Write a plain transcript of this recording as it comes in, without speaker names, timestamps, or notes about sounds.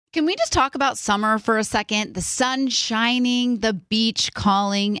Can we just talk about summer for a second? The sun shining, the beach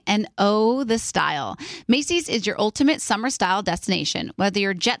calling, and oh, the style. Macy's is your ultimate summer style destination, whether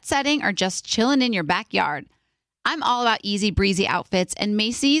you're jet setting or just chilling in your backyard. I'm all about easy breezy outfits, and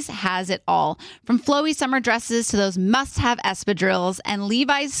Macy's has it all. From flowy summer dresses to those must-have espadrilles and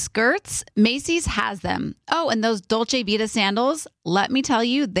Levi's skirts, Macy's has them. Oh, and those Dolce Vita sandals, let me tell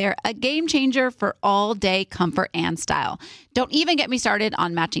you, they're a game changer for all-day comfort and style. Don't even get me started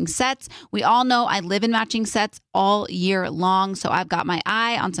on matching sets. We all know I live in matching sets all year long, so I've got my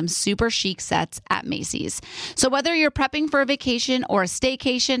eye on some super chic sets at Macy's. So whether you're prepping for a vacation or a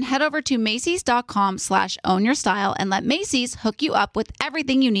staycation, head over to Macys.com/ownyourstyle and let Macy's hook you up with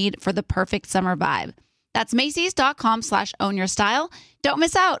everything you need for the perfect summer vibe. That's Macys.com/ownyourstyle. Don't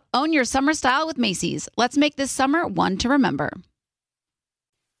miss out. Own your summer style with Macy's. Let's make this summer one to remember.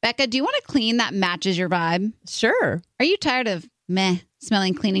 Becca, do you want to clean that matches your vibe? Sure. Are you tired of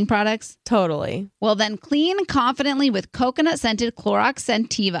smelling cleaning products? Totally. Well, then clean confidently with coconut-scented Clorox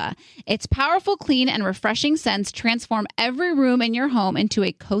Scentiva. Its powerful, clean, and refreshing scents transform every room in your home into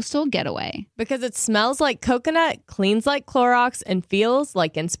a coastal getaway. Because it smells like coconut, cleans like Clorox, and feels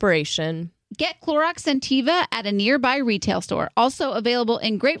like inspiration. Get Clorox Scentiva at a nearby retail store. Also available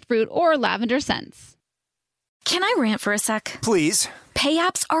in grapefruit or lavender scents. Can I rant for a sec? Please. Pay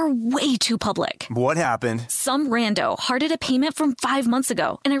apps are way too public. What happened? Some rando hearted a payment from 5 months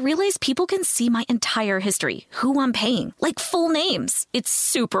ago, and I realized people can see my entire history, who I'm paying, like full names. It's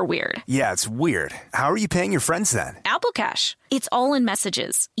super weird. Yeah, it's weird. How are you paying your friends then? Apple Cash. It's all in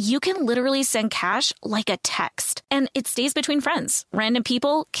messages. You can literally send cash like a text, and it stays between friends. Random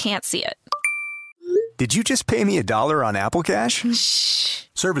people can't see it. Did you just pay me $1 on Apple Cash? Shh.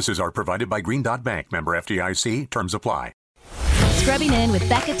 Services are provided by Green Dot Bank. Member FDIC. Terms apply. Scrubbing In with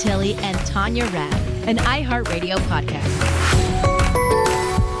Becca Tilley and Tanya Rapp, an iHeartRadio podcast.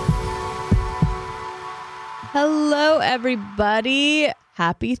 Hello, everybody.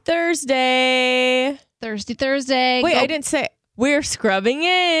 Happy Thursday. Thirsty Thursday. Wait, I didn't say we're scrubbing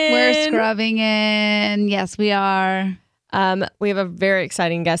in. We're scrubbing in. Yes, we are. We have a very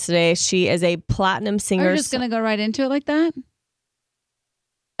exciting guest today. She is a platinum singer. Are you just going to go right into it like that?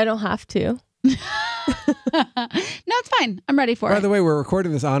 I don't have to. No, it's fine. I'm ready for it. By the way, we're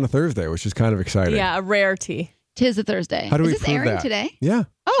recording this on a Thursday, which is kind of exciting. Yeah, a rarity. Tis a Thursday. How do we is this prove airing that? today? Yeah.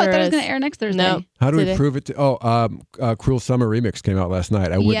 Oh, Sure I thought it was is. going to air next Thursday. No. How do we Today. prove it? Cruel Summer Remix came out last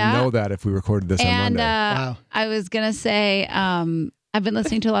night. I wouldn't Yeah. know that if we recorded this on And Monday. I was going to say, I've been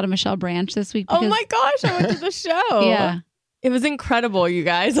listening to a lot of Michelle Branch this week. Oh because- my gosh, I went to the show. Yeah. It was incredible, you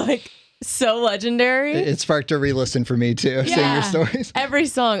guys. Like, so legendary. It sparked a re-listen for me too, seeing your stories. Every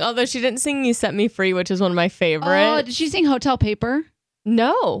song. Although she didn't sing You Set Me Free, which is one of my favorites. Oh, did she sing Hotel Paper?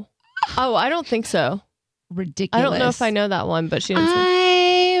 No. Oh, I don't think so. Ridiculous. I don't know if I know that one, but she didn't sing.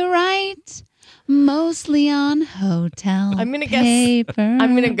 I write mostly on hotel I'm gonna guess. paper.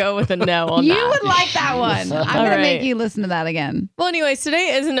 I'm going to go with a no on You that. would like that one. I'm All going to make right. you listen to that again. Well, anyways, today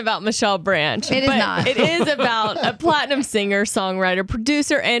isn't about Michelle Branch. It is but not. It is about a platinum singer, songwriter,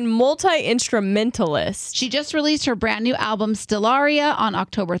 producer, and multi-instrumentalist. She just released her brand new album, Stellaria, on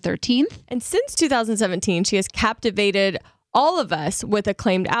October 13th. And since 2017, she has captivated all of us with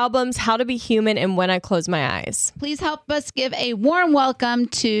acclaimed albums, How to Be Human and When I Close My Eyes. Please help us give a warm welcome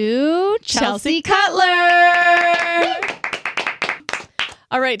to Chelsea Cutler.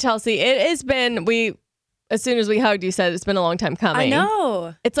 All right, Chelsea, it has been, as soon as we hugged, you said it's been a long time coming. I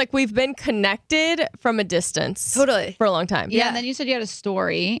know. It's like we've been connected from a distance. Totally. For a long time. Yeah, and then you said you had a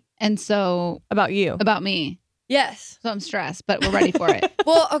story, and so About you. about me. Yes. So I'm stressed, but we're ready for it.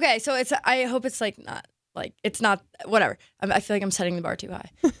 Well, okay. So I hope it's it's not whatever. I feel like I'm setting the bar too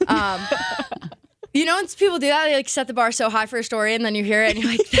high. You know, when people do that, they like set the bar so high for a story, and then you hear it, and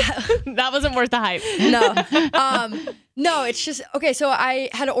you're like, That wasn't worth the hype. no, no. It's just okay. So I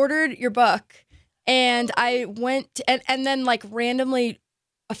had ordered your book, and I went, and then like randomly,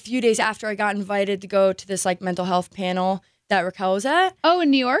 a few days after, I got invited to go to this like mental health panel that Raquel was at. Oh,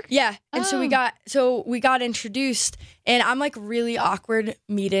 in New York? Yeah. And so we got introduced, and I'm like really awkward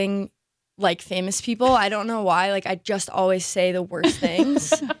meeting like famous people. I don't know why. Like I just always say the worst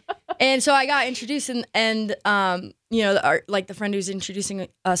things. And so I got introduced, and you know, the friend who's introducing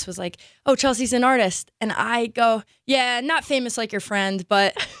us was like, "Oh, Chelsea's an artist," and I go, "Yeah, not famous like your friend,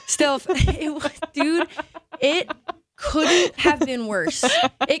 but still, dude, it couldn't have been worse.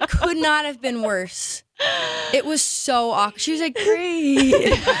 It could not have been worse." It was so awkward. She was like, great,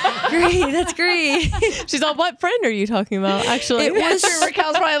 that's great. She's all, what friend are you talking about? Actually, It was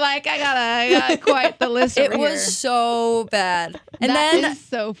Raquel's probably like, I got quite the list It over was here. so bad. And That then is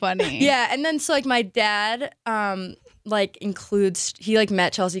so funny. yeah, and then so like my dad like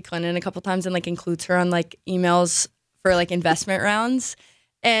met Chelsea Clinton a couple times and like includes her on like emails for like investment rounds.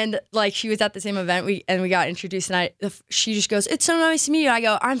 And like she was at the same event, we got introduced, and she just goes, "It's so nice to meet you." I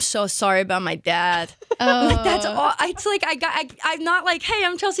go, "I'm so sorry about my dad." Like, that's all. It's like I'm not like, "Hey,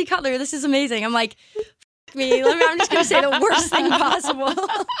 I'm Chelsea Cutler. This is amazing." I'm like, "F me. I'm just gonna say the worst thing possible."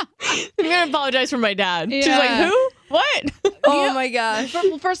 I'm gonna apologize for my dad. Yeah. She's like, "Who? What?" Oh my gosh.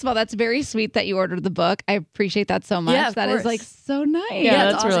 Well, first of all, that's very sweet that you ordered the book. I appreciate that so much. Yeah, of That is course. like so nice. Yeah,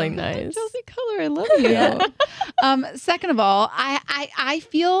 that's awesome. really nice. Chelsea Cutler, I love you. Second of all, I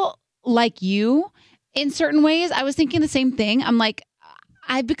feel like you in certain ways. I was thinking the same thing. I'm like,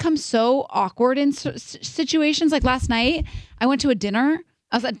 I've become so awkward in situations. Like last night, I went to a dinner.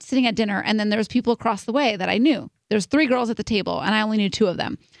 I was sitting at dinner, and then there was people across the way that I knew. There's 3 girls at the table, and I only knew 2 of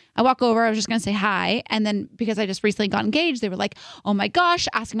them. I walk over, I was just going to say hi. And then because I just recently got engaged, they were like, "Oh my gosh,"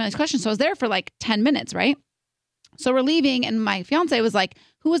 asking me all these questions. So I was there for like 10 minutes, right? So we're leaving, and my fiance was like,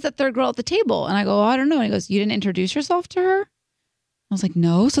 "Who was that 3rd girl at the table?" And I go, "Oh, I don't know." And he goes, "You didn't introduce yourself to her?" I was like,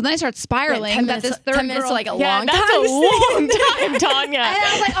 "No." So then I start spiraling. 10 that minutes, this 3rd 10 minutes girl, like a Yeah, long that's time. a long time, Tanya. And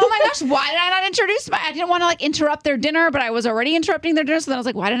I was like, "Oh my gosh, why did I not introduce I didn't want to like interrupt their dinner, but I was already interrupting their dinner." So then I was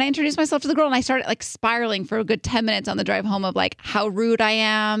like, "Why didn't I introduce myself to the girl?" And I started like spiraling for a good 10 minutes on the drive home of like how rude I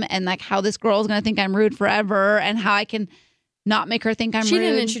am and like how this girl is going to think I'm rude forever and how I can not make her think I'm She rude.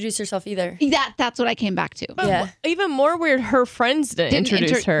 didn't introduce herself either. That's what I came back to. But Yeah. even more weird, her friends didn't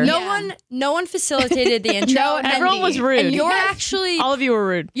introduce her. No one facilitated the intro. and everyone was rude. And you're actually All of you were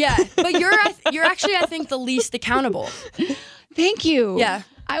rude. yeah, but you're actually I think the least accountable. Thank you. Yeah.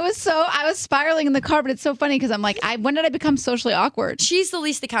 I was spiraling in the car, but it's so funny because I'm like, when did I become socially awkward? She's the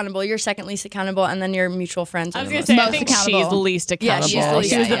least accountable. You're second least accountable, and then your mutual friends. I Are was the going most to say, I most think accountable. she's the least accountable. she's the least-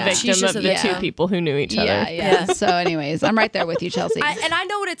 she was the yeah. victim She's just of a the victim. 2 people who knew each other. Yeah. So anyways, I'm right there with you, Chelsea. And I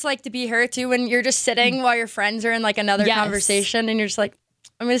know what it's like to be her too when you're just sitting while your friends are in like another Yes. conversation, and you're just like,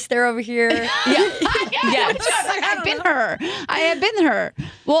 "I'm gonna stare over here." Yes. I've been her. I have been her.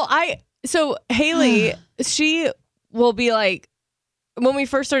 Well, so Haley, she will be like, when we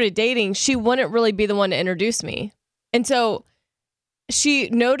first started dating, she wouldn't really be the one to introduce me. And so she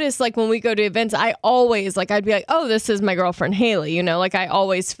noticed, like, when we go to events, I always, like, I'd be like, "Oh, this is my girlfriend, Haley," you know, like, I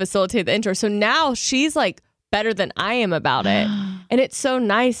always facilitate the intro. So now she's, like, better than I am about it. And it's so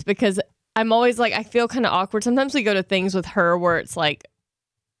nice because I'm always, like, I feel kind of awkward. Sometimes we go to things with her where it's, like,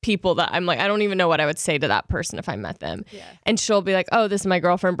 people that I'm like, I don't even know what I would say to that person if I met them. Yeah. And she'll be like, "Oh, this is my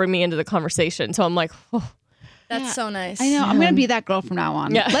girlfriend. Bring me into the conversation." So I'm like, oh. That's so nice. I know. I'm going to be that girl from now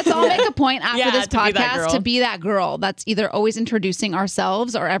on. Yeah. Let's all make a point after Yeah, this to be that podcast girl. to be that girl that's either always introducing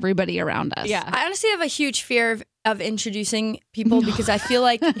ourselves or everybody around us. Yeah. I honestly have a huge fear of introducing people because I feel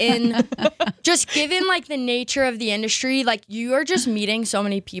like in just given like the nature of the industry, like you are just meeting so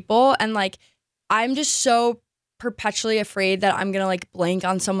many people, and like I'm just so perpetually afraid that I'm gonna like blank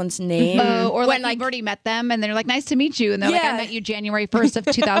on someone's name. Or when like you've already met them and they're like, "Nice to meet you." And they're like, Yeah. "I met you January 1st of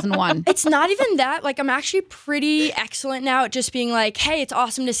 2001. It's not even that. Like I'm actually pretty excellent now at just being like, "Hey, it's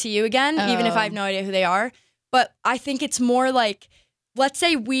awesome to see you again," even if I have no idea who they are. But I think it's more like, let's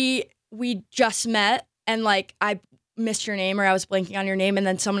say we just met and like I missed your name or I was blanking on your name, and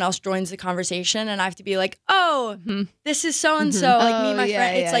then someone else joins the conversation and I have to be like, "Oh, this is so and so." Like me and my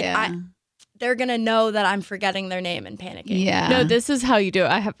friend. It's like they're gonna know that I'm forgetting their name and panicking. Yeah. No, this is how you do it.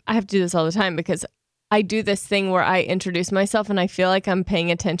 I have to do this all the time because I do this thing where I introduce myself and I feel like I'm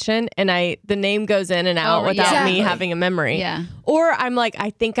paying attention, and the name goes in and out without me having a memory. Yeah. Or I'm like, I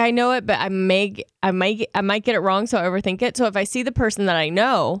think I know it, but I might get it wrong, so I overthink it. So if I see the person that I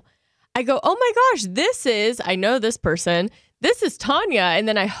know, I go, "Oh my gosh, I know this person. This is Tanya," and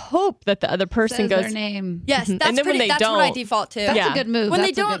then I hope that the other person Says goes their name. Yes, And that's then when they that's what I don't- default to. That's Yeah. a good move. When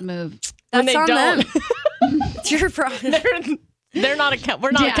That's they a don't- good move. when That's they on don't. them. It's your problem. We're not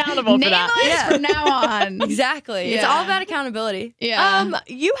accountable for that. Nameless from now on. Exactly. It's Yeah. all about accountability. Yeah.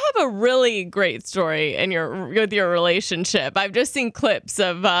 You have a really great story with your relationship. I've just seen clips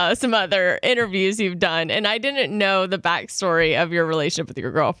of some other interviews you've done, and I didn't know the backstory of your relationship with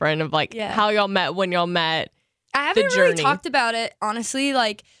your girlfriend, of like how y'all met, when y'all met. I haven't the really journey. talked about it, honestly.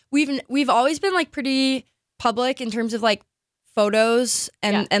 Like we've always been like pretty public in terms of like photos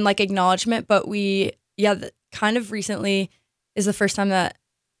and like acknowledgement, but kind of recently is the first time that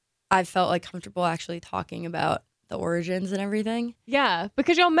I've felt like comfortable actually talking about the origins and everything. Yeah,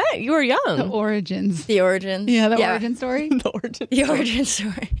 because y'all met. You were young. The origins. The origins. Yeah, the origin story. The origin. The origin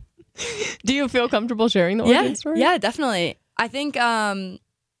story. Do you feel comfortable sharing the origin story? Yeah, definitely. I think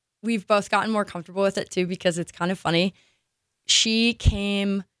we've both gotten more comfortable with it too because it's kind of funny. She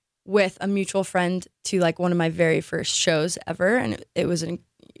came with a mutual friend to like one of my very first shows ever, and it was a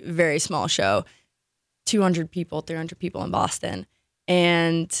very small show. 200 people, 300 people in Boston.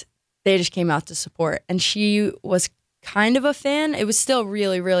 And they just came out to support. And she was kind of a fan. It was still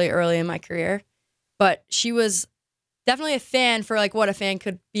really, really early in my career. But she was definitely a fan for like what a fan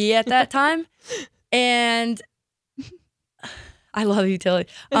could be at that time. And I love you, Tilly.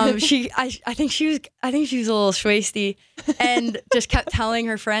 I think she was a little schwasty and just kept telling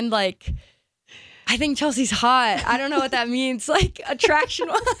her friend, like, I think Chelsea's hot. I don't know what that means. Like attraction.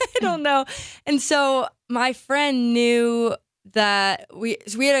 I don't know. And so my friend knew that we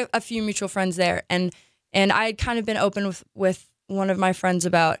had a few mutual friends there, and I had kind of been open with one of my friends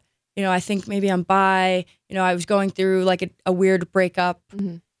about, I think maybe I'm bi. I was going through like a weird breakup,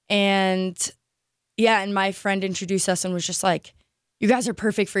 and and my friend introduced us and was just like, you guys are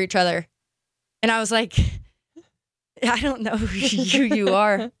perfect for each other. And I was like, I don't know who you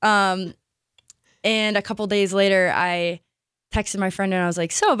are. And a couple days later, I texted my friend and I was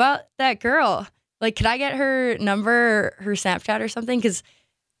like, so about that girl, like, could I get her number, her Snapchat or something? Because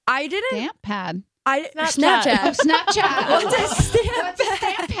I didn't. StampPad. Snapchat. Oh, Snapchat. What's a StampPad?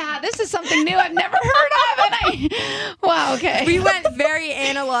 StampPad. This is something new I've never heard of. Wow, okay. We went very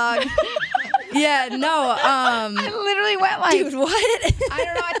analog. Yeah, no. I literally went like, dude, what? I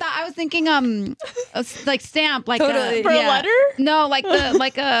don't know. I was thinking, like stamp, like totally. For a letter? No, like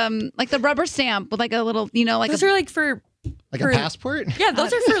the rubber stamp with like a little, like those are like for like a passport. Yeah,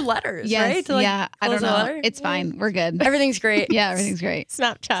 those are for letters, yes, right? To, like, I don't know. It's fine. We're good. Everything's great. Yeah, everything's great.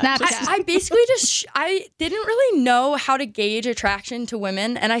 Snapchat. I basically just I didn't really know how to gauge attraction to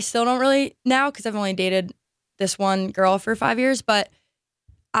women, and I still don't really now because I've only dated this one girl for 5 years, but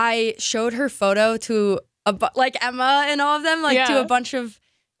I showed her photo to like Emma and all of them, like to a bunch of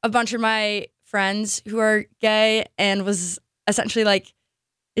my friends who are gay, and was essentially like,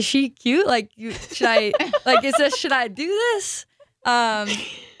 is she cute? Like, should I do this?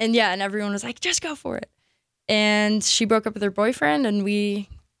 And everyone was like, just go for it. And she broke up with her boyfriend, and we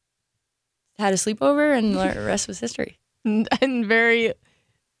had a sleepover, and the rest was history. And very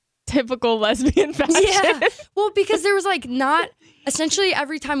typical lesbian fashion. Yeah. Well, because there was like not essentially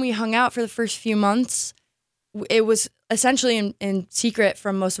every time we hung out for the first few months, it was essentially in secret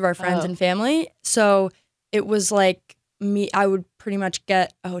from most of our friends and family. So it was like I would pretty much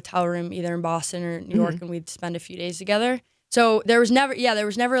get a hotel room either in Boston or New York, and we'd spend a few days together. So there was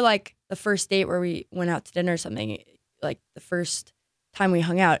never like the first date where we went out to dinner or something. Like the first time we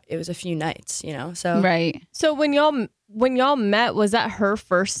hung out, it was a few nights, So right. So when y'all met, was that her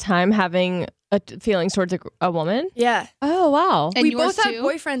first time having feelings towards a woman? Yeah. Oh wow. And we both too? had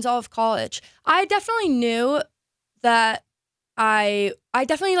boyfriends all of college. I definitely knew that I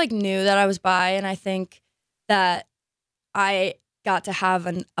definitely like knew that I was bi, and I think that I got to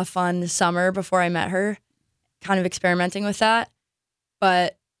have a fun summer before I met her, kind of experimenting with that.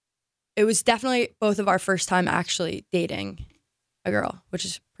 But it was definitely both of our first time actually dating a girl, which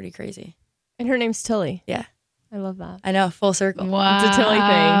is pretty crazy. And her name's Tilly. Yeah. I love that. I know, full circle. Wow. It's a Tilly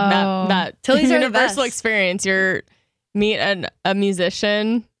thing. That Tilly's are the universal best. experience. You meet a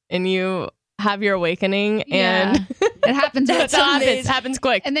musician and you have your awakening, and it happens. That's how it happens. Happens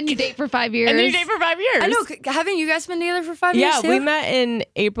quick. And then you date for 5 years. I know. Haven't you guys been together for 5 years? Yeah, too? we met in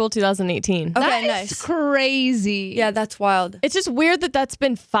April 2018. Okay, That is nice. crazy. Yeah, that's wild. It's just weird that that's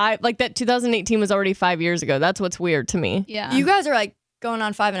been that 2018 was already 5 years ago. That's what's weird to me. Yeah. You guys are like going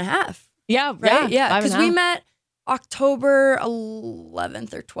on 5.5. Yeah, Right? Yeah, 5.5. because we met October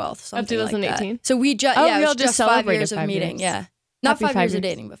 11th or 12th, something of 2018. like that. So we just we it all was just just 5 celebrated years of 5 meeting. years. Yeah, not Happy 5 5 years of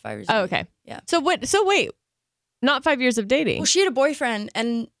years. dating, but 5 years. Oh, of okay. dating. Yeah. So wait, not 5 years of dating. Well, she had a boyfriend,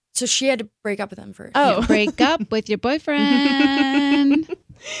 and so she had to break up with him for. Oh. Break up with your boyfriend.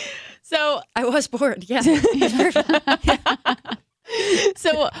 So I was bored. Yeah. It's perfect.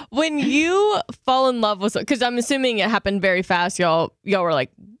 So when you fall in love with, because I'm assuming it happened very fast, y'all were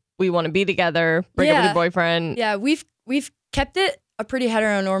like, we want to be together, break up with your boyfriend. Yeah, we've kept it a pretty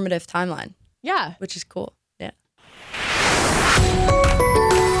heteronormative timeline. Yeah. Which is cool. Yeah.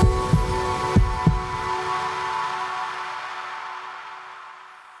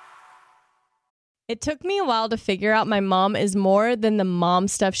 It took me a while to figure out my mom is more than the mom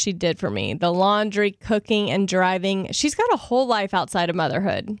stuff she did for me. The laundry, cooking, and driving. She's got a whole life outside of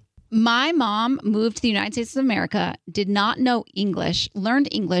motherhood. My mom moved to the United States of America, did not know English, learned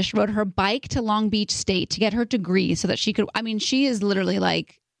English, rode her bike to Long Beach State to get her degree so that she could, she is literally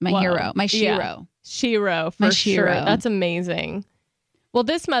like my hero, my shiro. Yeah. Shiro, for My sure. shiro. That's amazing. Well,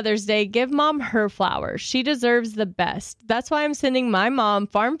 this Mother's Day, give mom her flowers. She deserves the best. That's why I'm sending my mom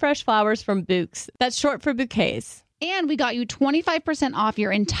farm fresh flowers from Bouqs. That's short for bouquets. And we got you 25% off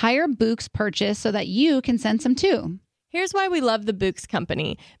your entire Bouqs purchase so that you can send some too. Here's why we love the Books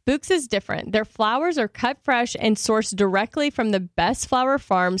Company. Books is different. Their flowers are cut fresh and sourced directly from the best flower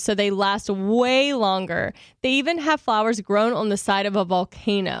farms, so they last way longer. They even have flowers grown on the side of a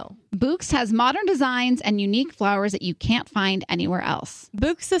volcano. Books has modern designs and unique flowers that you can't find anywhere else.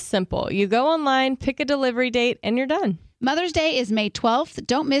 Books is simple. You go online, pick a delivery date, and you're done. Mother's Day is May 12th.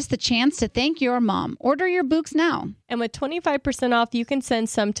 Don't miss the chance to thank your mom. Order your books now. And with 25% off, you can send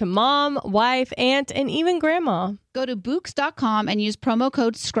some to mom, wife, aunt, and even grandma. Go to Books.com and use promo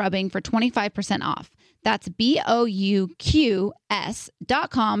code SCRUBBING for 25% off. That's BOUQS.com,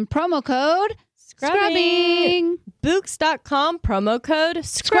 promo code SCRUBBING. Books.com, promo code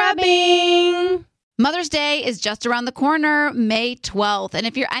SCRUBBING. Mother's Day is just around the corner, May 12th. And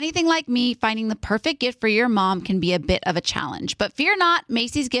if you're anything like me, finding the perfect gift for your mom can be a bit of a challenge. But fear not,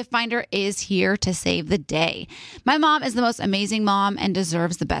 Macy's Gift Finder is here to save the day. My mom is the most amazing mom and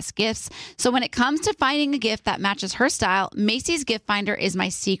deserves the best gifts. So when it comes to finding a gift that matches her style, Macy's Gift Finder is my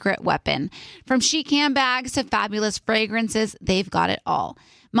secret weapon. From chic handbags to fabulous fragrances, they've got it all.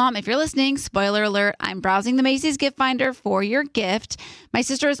 Mom, if you're listening, spoiler alert, I'm browsing the Macy's Gift Finder for your gift. My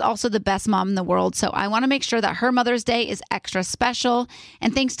sister is also the best mom in the world, so I want to make sure that her Mother's Day is extra special.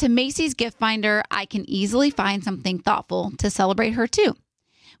 And thanks to Macy's Gift Finder, I can easily find something thoughtful to celebrate her too.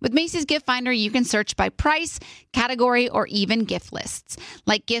 With Macy's Gift Finder, you can search by price, category, or even gift lists,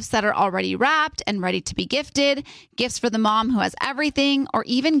 like gifts that are already wrapped and ready to be gifted, gifts for the mom who has everything, or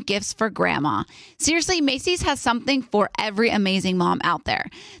even gifts for grandma. Seriously, Macy's has something for every amazing mom out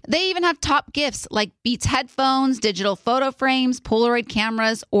there. They even have top gifts like Beats headphones, digital photo frames, Polaroid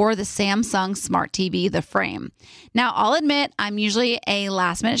cameras, or the Samsung Smart TV, the Frame. Now, I'll admit, I'm usually a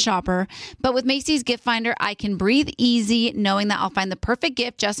last-minute shopper, but with Macy's Gift Finder, I can breathe easy knowing that I'll find the perfect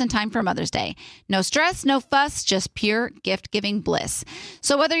gift just in time for Mother's Day. No stress, no fuss, just pure gift-giving bliss.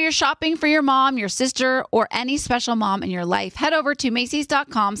 So whether you're shopping for your mom, your sister, or any special mom in your life, head over to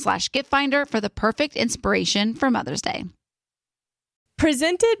Macys.com/giftfinder for the perfect inspiration for Mother's Day.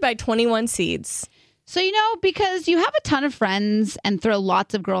 Presented by 21 Seeds. So, because you have a ton of friends and throw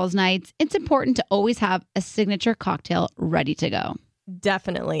lots of girls' nights, it's important to always have a signature cocktail ready to go.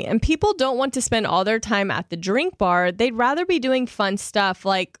 Definitely. And people don't want to spend all their time at the drink bar. They'd rather be doing fun stuff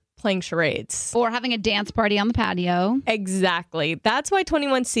like playing charades. Or having a dance party on the patio. Exactly. That's why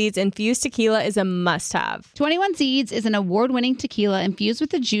 21 Seeds infused tequila is a must-have. 21 Seeds is an award-winning tequila infused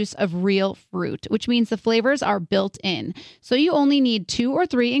with the juice of real fruit, which means the flavors are built in. So you only need 2 or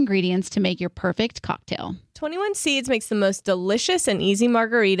 3 ingredients to make your perfect cocktail. 21 Seeds makes the most delicious and easy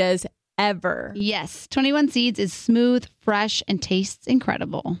margaritas ever. Yes, 21 Seeds is smooth, fresh, and tastes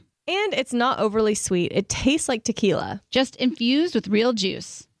incredible. And it's not overly sweet. It tastes like tequila. Just infused with real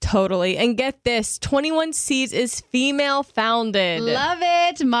juice. Totally. And get this, 21 Seeds is female founded. Love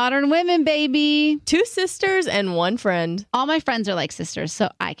it. Modern women, baby. 2 sisters and 1 friend. All my friends are like sisters, so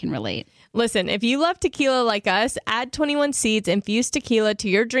I can relate. Listen, if you love tequila like us, add 21 Seeds infused tequila to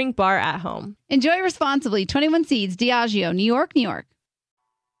your drink bar at home. Enjoy responsibly. 21 Seeds, Diageo, New York, New York.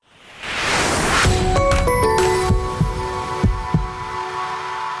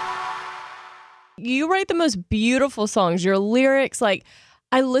 You write the most beautiful songs. Your lyrics,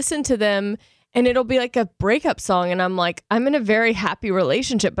 I listen to them and it'll be like a breakup song. And I'm like, I'm in a very happy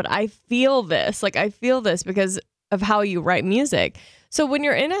relationship, but I feel this. I feel this because of how you write music. So when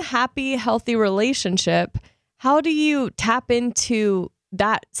you're in a happy, healthy relationship, how do you tap into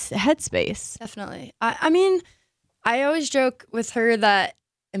that headspace? Definitely. I mean, I always joke with her that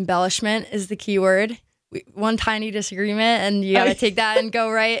embellishment is the key word. One tiny disagreement and you got to take that and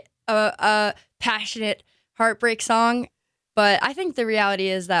go write a passionate heartbreak song. But I think the reality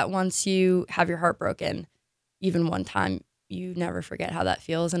is that once you have your heart broken, even one time, you never forget how that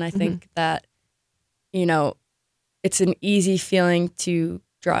feels. And I think that, it's an easy feeling to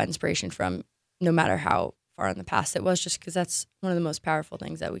draw inspiration from, no matter how far in the past it was, just because that's one of the most powerful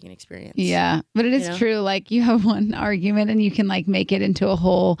things that we can experience. Yeah, but it is true. You have one argument and you can make it into a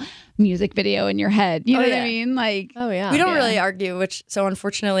whole music video in your head. You know what I mean? Oh yeah. We don't really argue, so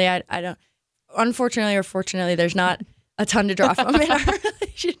unfortunately, I don't. Unfortunately or fortunately, there's not a ton to draw from in our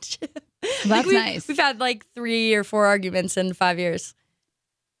relationship. That's nice. We've had 3 or 4 arguments in 5 years.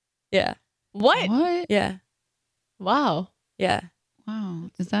 Yeah. What? Yeah. Wow. Yeah. Wow.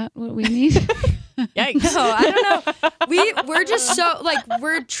 Is that what we need? Yikes. No, I don't know. We're just so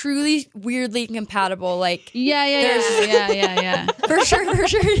we're truly weirdly compatible. Yeah. For sure. Yeah.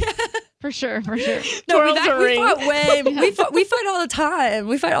 For sure. No, we fight all the time.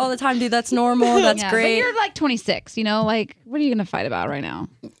 We fight all the time, dude. That's normal. That's great. But you're 26, what are you going to fight about right now?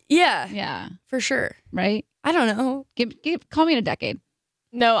 Yeah. Yeah. For sure. Right? I don't know. Call me in a decade.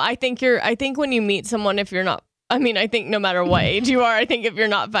 No, I think when you meet someone, if you're not I mean, I think no matter what age you are, I think if you're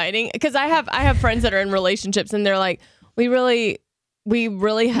not fighting, because I have friends that are in relationships and they're like, we really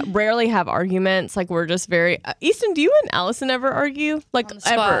rarely have arguments. Like we're just very. Easton, do you and Allison ever argue? Like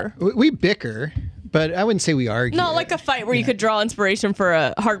ever? We bicker, but I wouldn't say we argue. Not like a fight where you could draw inspiration for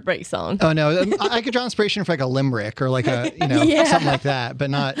a heartbreak song. Oh no, I could draw inspiration for like a limerick or like a something like that, but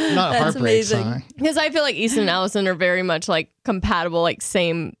not a heartbreak song. Because I feel like Easton and Allison are very much like compatible, like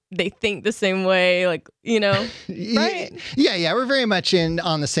same. They think the same way, like right? Yeah. We're very much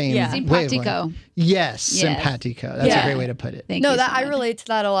on the same simpatico. Yes, simpatico. That's a great way to put it. Thank you so much. I relate to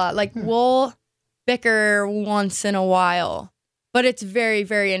that a lot. Like we'll bicker once in a while, but it's very,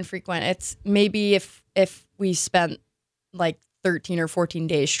 very infrequent. It's maybe if we spent like 13 or 14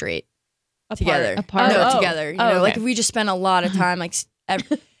 days straight together. Together. You know, like if we just spend a lot of time, like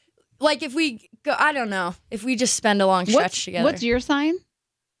like if we go, I don't know, if we just spend a long stretch together. What's your sign?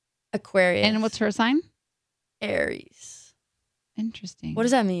 Aquarius. And what's her sign? Aries. Interesting. What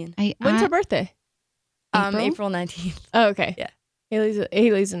does that mean? When's her birthday? April 19th. Oh, okay. Yeah.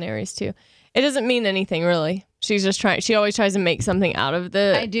 Haley's an Aries too. It doesn't mean anything really. She's just trying. She always tries to make something out of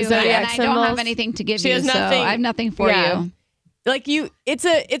the zodiac I symbols. don't have anything to give she you. Has nothing, so I have nothing for you. Like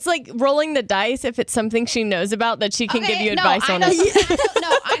it's like rolling the dice. If it's something she knows about, that she can give you advice on.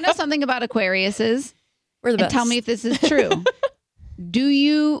 I know something about Aquariuses. We're the best. And tell me if this is true. Do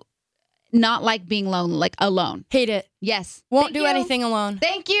you not like being alone? Hate it. Yes. Won't do anything alone.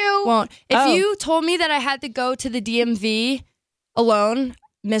 Thank you. Won't. If you told me that I had to go to the DMV alone,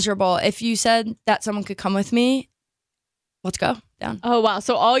 miserable. If you said that someone could come with me, let's go. Down. Oh, wow.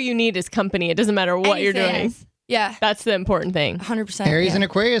 So all you need is company. It doesn't matter what you're doing. Yeah. That's the important thing. 100%. Aries and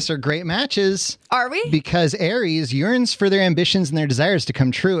Aquarius are great matches. Are we? Because Aries yearns for their ambitions and their desires to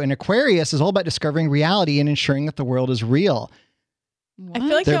come true. And Aquarius is all about discovering reality and ensuring that the world is real. I feel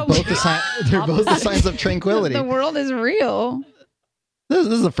like they're both the signs of tranquility. The world is real. This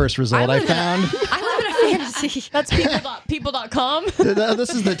is the first result I found. I live in a fantasy. That's people.com.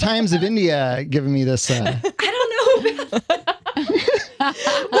 This is the Times of India giving me this. I don't know. What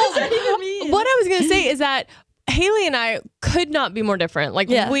does that even mean? What I was going to say is that Haley and I could not be more different. Like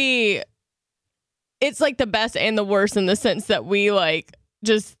it's like the best and the worst in the sense that we like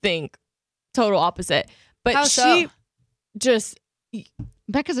just think total opposite. But just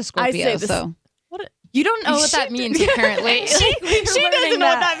Becca's a Scorpio, so you don't know what that means apparently. She doesn't know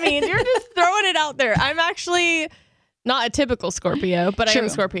what that means. You're just throwing it out there. I'm actually not a typical Scorpio, but I am a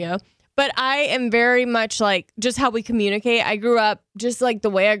Scorpio. But I am very much like just how we communicate. I grew up just like the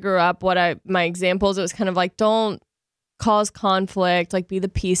way I grew up. My examples, it was kind of like don't cause conflict, like be the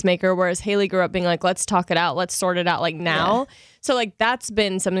peacemaker. Whereas Haley grew up being like, let's talk it out, let's sort it out like now. Yeah. So like that's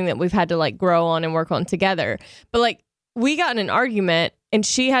been something that we've had to like grow on and work on together. But like we got in an argument and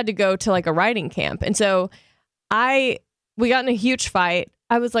she had to go to like a writing camp. And so we got in a huge fight.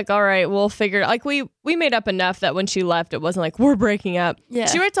 I was like, all right, we'll figure it out. Like we made up enough that when she left, it wasn't like we're breaking up. Yeah.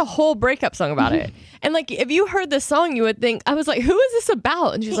 She writes a whole breakup song about it. And like, if you heard this song, you would think, I was like, who is this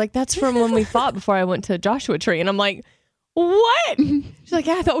about? And she's like, that's from when we fought before I went to Joshua Tree. And I'm like, what? She's like,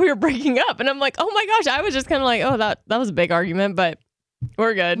 yeah, I thought we were breaking up. And I'm like, oh my gosh. I was just kind of like, oh, that was a big argument, but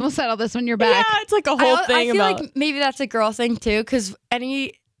we're good. We'll settle this when you're back. Yeah, it's like a whole thing I feel about. like maybe that's a girl thing too. Because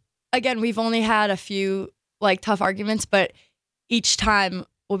again, we've only had a few like tough arguments, but each time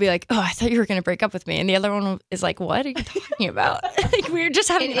we'll be like, oh, I thought you were going to break up with me. And the other one is like, what are you talking about? Like, we were just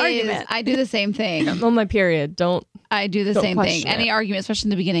having an argument. I do the same thing. I'm on my period. I do the same thing. Any argument, especially in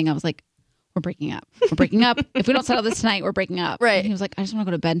the beginning, I was like, we're breaking up. We're breaking up. If we don't settle this tonight, we're breaking up. Right. And he was like, I just want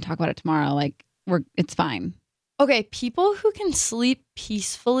to go to bed and talk about it tomorrow. Like, it's fine. Okay, people who can sleep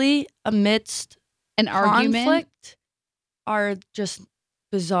peacefully amidst an argument are just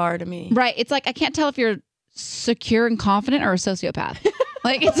bizarre to me. Right. It's like, I can't tell if you're secure and confident or a sociopath.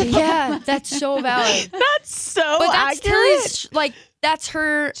 Like, it's yeah, that's so valid. That's so but that's accurate. Tilly's, like, that's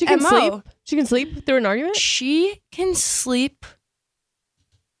her She can MO. sleep. She can sleep through an argument? She can sleep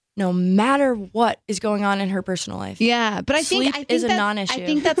no matter what is going on in her personal life. Yeah, but I think is a non-issue. I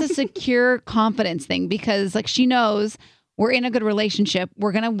think that's a secure confidence thing because like she knows we're in a good relationship.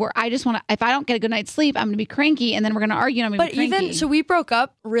 I just want to, if I don't get a good night's sleep, I'm going to be cranky and then we're going to argue and I'm going to be cranky. Even, so we broke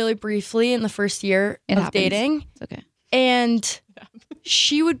up really briefly in the first year of dating. It's okay. And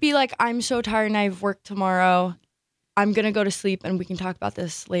she would be like, I'm so tired and I have work tomorrow. I'm going to go to sleep and we can talk about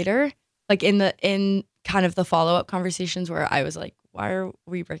this later. Like in kind of the follow-up conversations where I was like, why are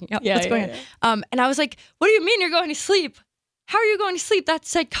we breaking up? What's going on? And I was like, what do you mean you're going to sleep? How are you going to sleep? That's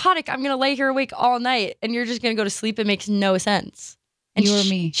psychotic. I'm going to lay here awake all night and you're just going to go to sleep. It makes no sense. And you or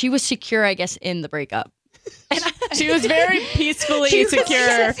me. She was secure, I guess, in the breakup. And She was very peacefully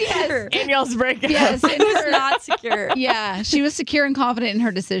secure in y'all's breakup. Yes, I was not secure. yeah, she was secure and confident in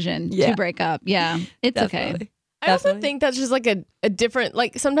her decision to break up. Yeah, it's okay. I also think that's just like a different,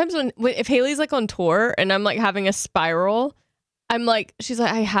 like sometimes if Haley's like on tour and I'm like having a spiral, I'm like, she's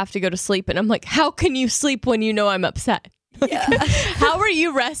like, I have to go to sleep. And I'm like, how can you sleep when you know I'm upset? Yeah. How are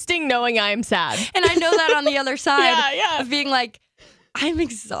you resting knowing I'm sad? And I know that on the other side of being like, I'm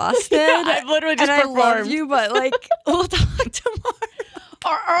exhausted. Yeah, I've literally just and performed. I love you, but like, we'll talk tomorrow.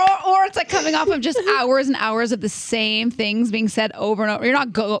 Or it's like coming off of just hours and hours of the same things being said over and over. You're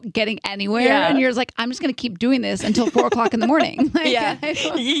not getting anywhere, and you're just like, I'm just going to keep doing this until 4:00 in the morning.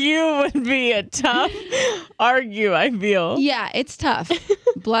 Like, You would be a tough argue, I feel. Yeah, it's tough.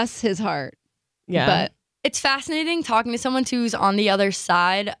 Bless his heart. Yeah. But It's fascinating talking to someone who's on the other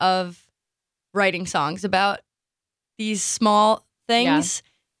side of writing songs about these small things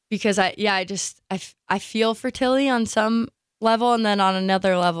because I feel for Tilly on some level, and then on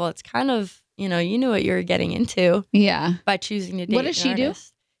another level it's kind of, you knew what you were getting into by choosing to date. What does she do?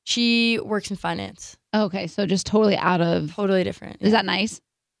 She works in finance. Okay, so just totally Totally different. Is that nice?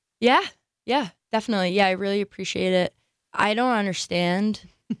 Yeah, definitely. Yeah, I really appreciate it. I don't understand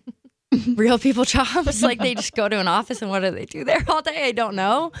real people jobs. Like, they just go to an office and what do they do there all day? I don't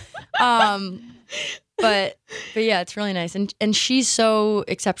know. But yeah, it's really nice. And she's so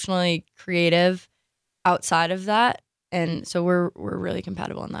exceptionally creative outside of that. And so we're really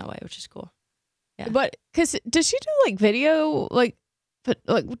compatible in that way, which is cool. Yeah. But because does she do like video, like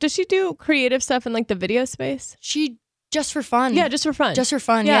does she do creative stuff in like the video space? She just for fun. Yeah, just for fun. Just for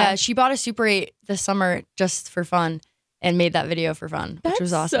fun. Yeah. She bought a Super 8 this summer just for fun and made that video for fun, which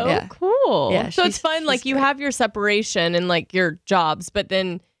was awesome. So cool. Yeah, so it's fun. Like you have your separation and like your jobs, but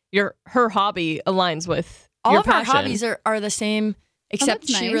then her hobby aligns with all your of our passion. hobbies are the same. Except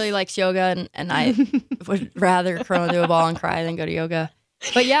that's she nice. really likes yoga, and I would rather curl into a ball and cry than go to yoga.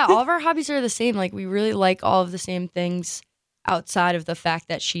 But yeah, all of our hobbies are the same. Like, we really like all of the same things outside of the fact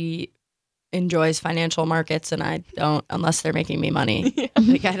that she enjoys financial markets and I don't, unless they're making me money.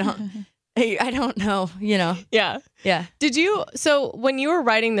 Like, I don't know, Yeah. Yeah. So when you were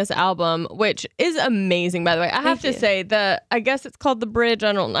writing this album, which is amazing, by the way, I have to say I guess it's called The Bridge.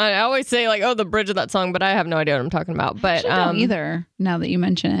 I always say like, oh, the bridge of that song, but I have no idea what I'm talking about. But I don't either, now that you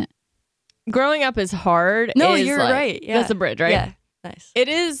mention it. Growing Up is Hard. No, you're right. Yeah. That's the bridge, right? Yeah. Nice. It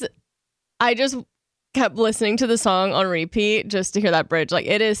is. I just kept listening to the song on repeat just to hear that bridge. Like,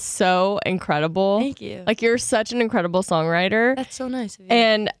 it is so incredible. Thank you. Like, you're such an incredible songwriter. That's so nice of you.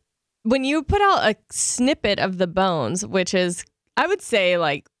 And when you put out a snippet of The Bones, which is, I would say,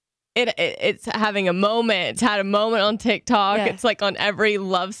 like, it's having a moment. It's had a moment on TikTok. Yeah. It's like on every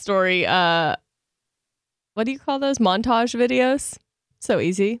love story. What do you call those? Montage videos. So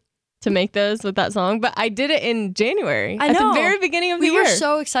easy to make those with that song. But I did it in January. I at know. the very beginning of the we year. were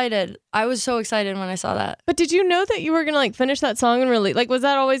so excited. I was so excited when I saw that. But did you know that you were gonna like finish that song and release? Like, was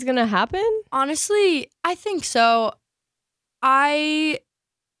that always gonna happen? Honestly, I think so. I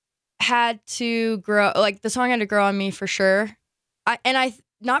had to grow, like, the song had to grow on me for sure. I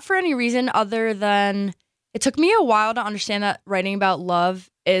not for any reason other than it took me a while to understand that writing about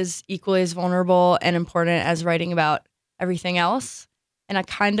love is equally as vulnerable and important as writing about everything else. And I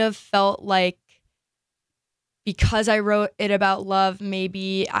kind of felt like because I wrote it about love,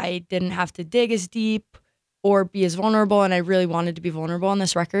 maybe I didn't have to dig as deep or be as vulnerable. And I really wanted to be vulnerable on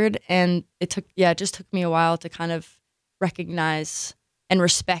this record. And it just took me a while to kind of recognize and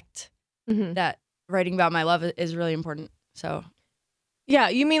respect that writing about my love is really important. So, yeah,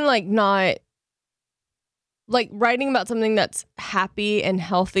 you mean like not like writing about something that's happy and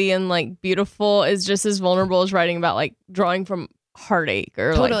healthy and like beautiful is just as vulnerable as writing about like drawing from heartache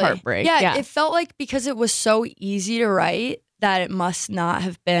or like heartbreak. Yeah, it felt like because it was so easy to write that it must not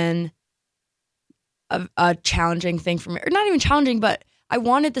have been a challenging thing for me, or not even challenging, but I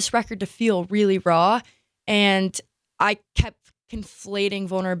wanted this record to feel really raw, and I kept conflating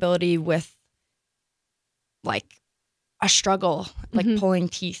vulnerability with like a struggle, like pulling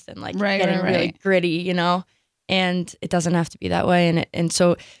teeth and like getting really gritty, and it doesn't have to be that way. And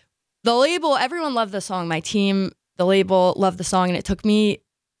so the label, everyone loved the song. My team, the label loved the song, and it took me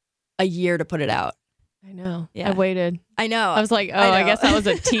a year to put it out. I know. Yeah. I waited. I know. I was like, I guess that was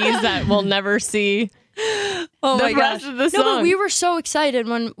a tease that we'll never see. Oh the my rest gosh. of the song. No, but we were so excited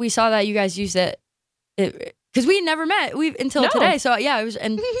when we saw that you guys used it. Because we had never met until today. So yeah, it was,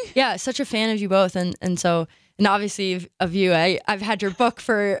 and yeah, such a fan of you both, and obviously of you. I've had your book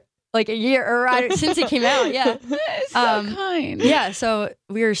for like a year or since it came out. Yeah, so kind. Yeah, so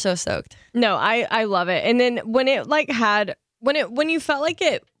we were so stoked. No, I love it. And then when it like when you felt like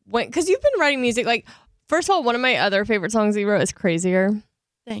it went, because you've been writing music like First of all, one of my other favorite songs you wrote is Crazier.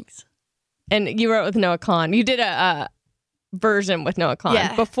 Thanks. And you wrote with Noah Kahan. You did a version with Noah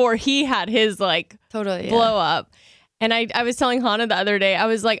Kahan before he had his totally blow up. And I was telling Hannah the other day, I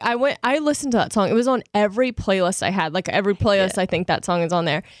was like, I listened to that song. It was on every playlist I had. Like every playlist, I think that song is on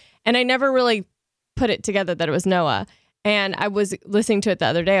there. And I never really put it together that it was Noah. And I was listening to it the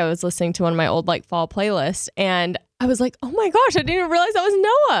other day. I was listening to one of my old fall playlists. And I was like, oh my gosh, I didn't even realize that was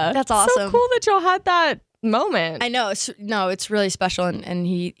Noah. That's awesome. So cool that y'all had that moment. I know. It's really special. And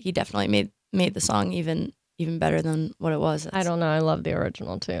he definitely made the song even better than what it was. I don't know. I love the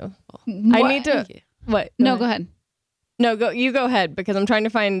original too. What? I need to. What? No, go ahead. No, you go ahead because I'm trying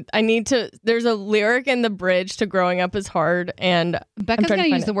to find. There's a lyric in the bridge to "Growing Up Is Hard," and Becca's gonna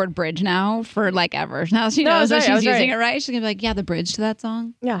use the word bridge now for ever. Now she knows that she's using it right. She's gonna be like, "Yeah, the bridge to that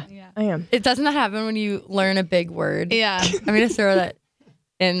song." Yeah, I am. It doesn't happen when you learn a big word. Yeah, I'm gonna throw that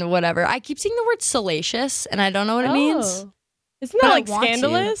in whatever. I keep seeing the word salacious, and I don't know what it means. Isn't that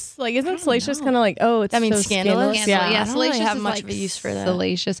scandalous? Like, isn't salacious kind of like, it's that means so scandalous? Yeah, I don't salacious really have is much of a use for that.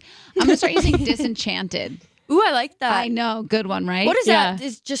 Salacious. I'm gonna start using disenchanted. Ooh, I like that. I know, good one, right? What is that?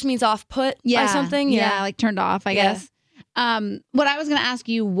 It just means off put by something? Yeah, like turned off, I guess. What I was going to ask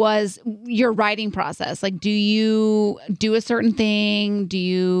you was your writing process. Like, do you do a certain thing? Do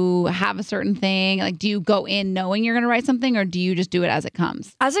you have a certain thing? Like, do you go in knowing you're going to write something, or do you just do it as it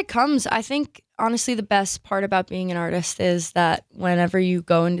comes? As it comes. I think, honestly, the best part about being an artist is that whenever you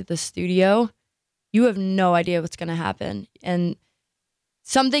go into the studio, you have no idea what's going to happen. And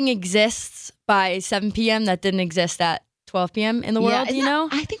something exists by 7 p.m. that didn't exist at 12 p.m. in the world, you know?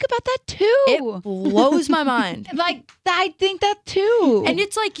 I think about that too. It blows my mind. I think that too. And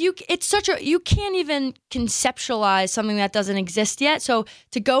it's like you can't even conceptualize something that doesn't exist yet. So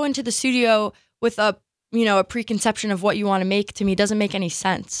to go into the studio with a preconception of what you want to make, to me doesn't make any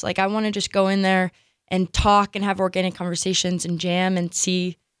sense. Like, I want to just go in there and talk and have organic conversations and jam and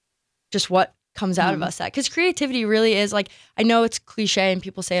see just what comes out of us. That because creativity really is, like, I know it's cliche and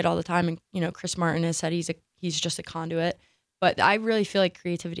people say it all the time, and Chris Martin has said he's just a conduit, but I really feel like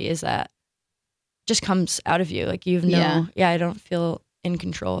creativity is that just comes out of you. Like, I don't feel in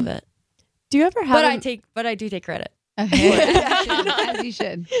control of it. Do you ever have but I do take credit. Okay. As you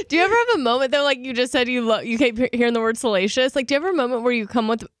should. Do you ever have a moment though, like you just said you keep hearing the word salacious, like do you ever have a moment where you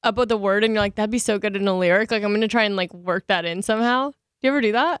come up with a word and you're like, that'd be so good in a lyric, like I'm gonna try and work that in somehow? Do you ever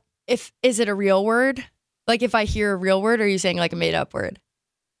do that? Is it a real word? Like, if I hear a real word, or are you saying like a made up word?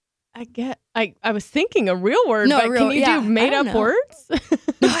 I was thinking a real word, but can you do made up words? No,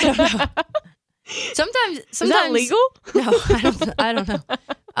 I don't know. Sometimes is that legal? No, I don't know.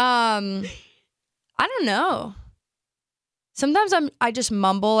 I don't know. Sometimes I just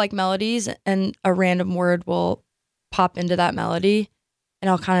mumble like melodies, and a random word will pop into that melody, and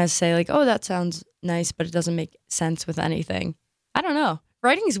I'll kind of say like, "Oh, that sounds nice," but it doesn't make sense with anything. I don't know.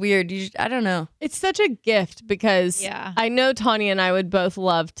 Writing's weird. I don't know. It's such a gift because I know Tanya and I would both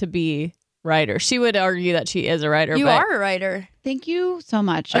love to be writers. She would argue that she is a writer. You are a writer. Thank you so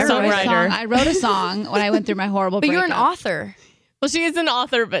much. A songwriter. I wrote a song when I went through my horrible breakup. But you're an author. Well, she is an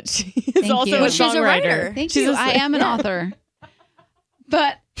author, but she is also a songwriter. She's a writer. Thank you. I am an author.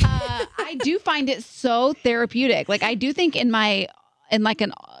 But I do find it so therapeutic. Like, I do think in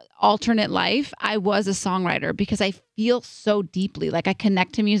an alternate life, I was a songwriter because I feel so deeply. Like, I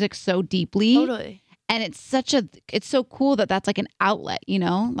connect to music so deeply. Totally. And it's so cool that that's like an outlet,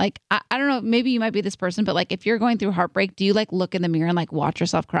 Like, I don't know, maybe you might be this person, but like, if you're going through heartbreak, do you look in the mirror and watch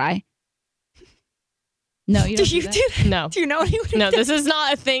yourself cry? No, you don't. Do you do that? No. Do you know anyone? No, this is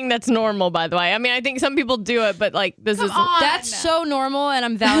not a thing that's normal, by the way. I mean, I think some people do it, but this is that's so normal, and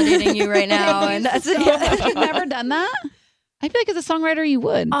I'm validating you right now. And that's it. You've never done that? I feel like as a songwriter, you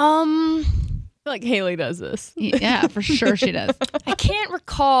would. I feel like Haley does this. Yeah, for sure she does. I can't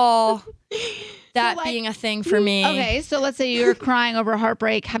recall that being a thing for me. Okay, so let's say you're crying over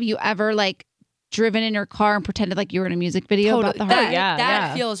heartbreak. Have you ever driven in your car and pretended like you were in a music video about the heart?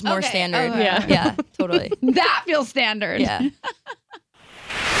 That feels more standard. Okay. Yeah, totally. That feels standard. Yeah.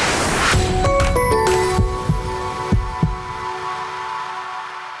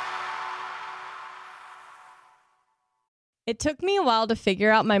 It took me a while to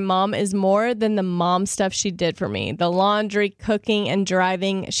figure out my mom is more than the mom stuff she did for me. The laundry, cooking, and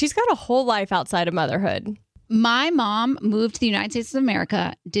driving. She's got a whole life outside of motherhood. My mom moved to the United States of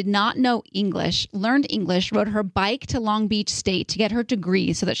America, did not know English, learned English, rode her bike to Long Beach State to get her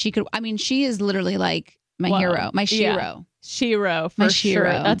degree so that she could, she is literally like my hero, my shiro. Yeah. Shiro, for sure.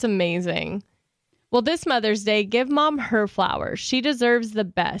 That's amazing. Well, this Mother's Day, give mom her flowers. She deserves the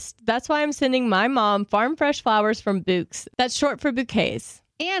best. That's why I'm sending my mom farm fresh flowers from Bouqs. That's short for bouquets.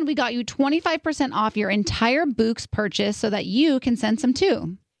 And we got you 25% off your entire Books purchase so that you can send some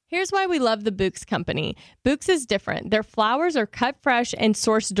too. Here's why we love the Books company. Books is different. Their flowers are cut fresh and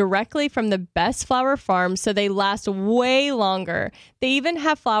sourced directly from the best flower farms, so they last way longer. They even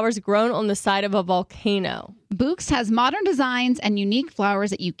have flowers grown on the side of a volcano. Books has modern designs and unique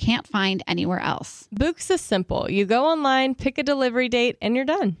flowers that you can't find anywhere else. Books is simple. You go online, pick a delivery date, and you're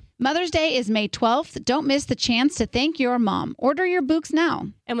done. Mother's Day is May 12th. Don't miss the chance to thank your mom. Order your Books now.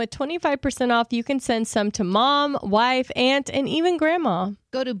 And with 25% off, you can send some to mom, wife, aunt, and even grandma.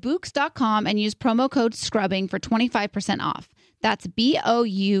 Go to Books.com and use promo code SCRUBBING for 25% off. That's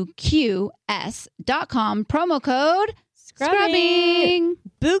BOUQS.com, promo code SCRUBBING.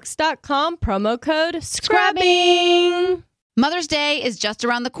 Books.com, promo code SCRUBBING. Mother's Day is just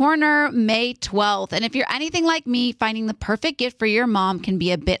around the corner, May 12th. And if you're anything like me, finding the perfect gift for your mom can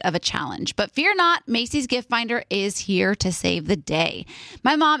be a bit of a challenge. But fear not, Macy's Gift Finder is here to save the day.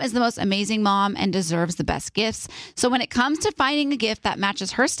 My mom is the most amazing mom and deserves the best gifts. So when it comes to finding a gift that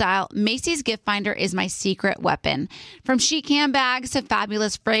matches her style, Macy's Gift Finder is my secret weapon. From chic handbags to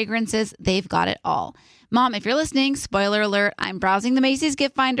fabulous fragrances, they've got it all. Mom, if you're listening, spoiler alert, I'm browsing the Macy's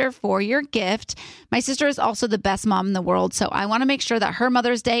Gift Finder for your gift. My sister is also the best mom in the world, so I want to make sure that her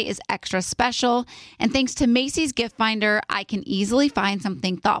Mother's Day is extra special. And thanks to Macy's Gift Finder, I can easily find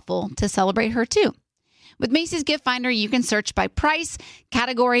something thoughtful to celebrate her too. With Macy's Gift Finder, you can search by price,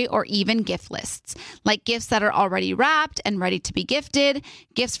 category, or even gift lists, like gifts that are already wrapped and ready to be gifted,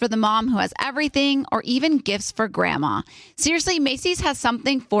 gifts for the mom who has everything, or even gifts for grandma. Seriously, Macy's has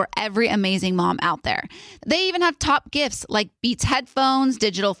something for every amazing mom out there. They even have top gifts like Beats headphones,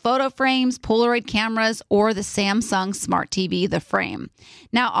 digital photo frames, Polaroid cameras, or the Samsung Smart TV, the Frame.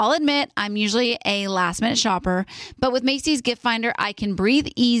 Now, I'll admit, I'm usually a last-minute shopper, but with Macy's Gift Finder, I can breathe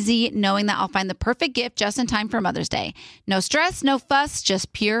easy knowing that I'll find the perfect gift just in time for Mother's Day. No stress, no fuss,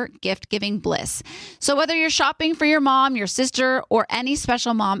 just pure gift-giving bliss. So whether you're shopping for your mom, your sister, or any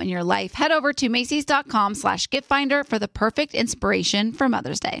special mom in your life, head over to Macys.com/giftfinder for the perfect inspiration for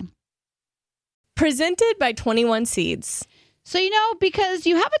Mother's Day. Presented by 21 Seeds. So, because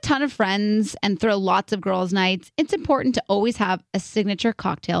you have a ton of friends and throw lots of girls' nights, it's important to always have a signature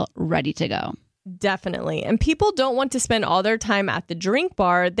cocktail ready to go. Definitely. And people don't want to spend all their time at the drink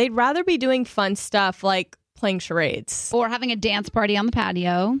bar. They'd rather be doing fun stuff like playing charades. Or having a dance party on the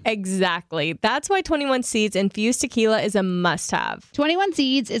patio. Exactly. That's why 21 Seeds infused tequila is a must-have. 21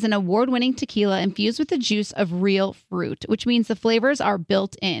 Seeds is an award-winning tequila infused with the juice of real fruit, which means the flavors are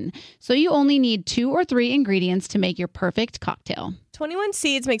built in. So you only need 2 or 3 ingredients to make your perfect cocktail. 21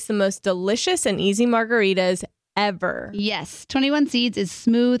 Seeds makes the most delicious and easy margaritas ever. Yes, 21 Seeds is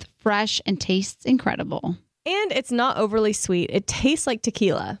smooth, fresh, and tastes incredible. And it's not overly sweet. It tastes like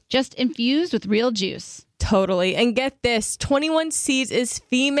tequila. Just infused with real juice. Totally. And get this, 21 Seeds is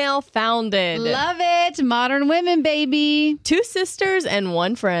female founded. Love it. Modern women, baby. 2 sisters and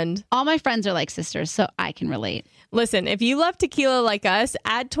 1 friend. All my friends are like sisters, so I can relate. Listen, if you love tequila like us,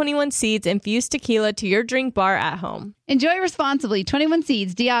 add 21 Seeds infused tequila to your drink bar at home. Enjoy responsibly. 21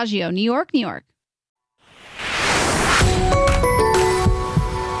 Seeds, Diageo, New York, New York.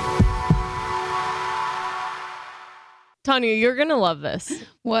 Tanya, you're going to love this.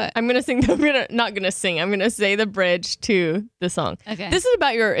 What? I'm going to sing. I'm going to say the bridge to the song. Okay. Is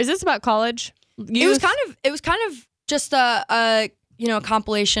this about college? It was kind of just a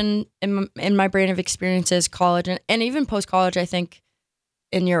compilation in my brain of experiences, college and even post college. I think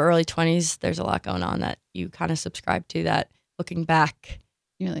in your early 20s, there's a lot going on that you kind of subscribe to. That looking back,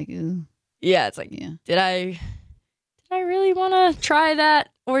 you're like, ooh, yeah, it's like, yeah. Did I really want to try that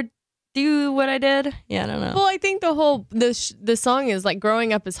or do what I did? Yeah, I don't know. Well, I think the song is like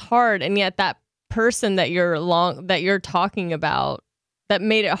growing up is hard, and yet that person that you're talking about that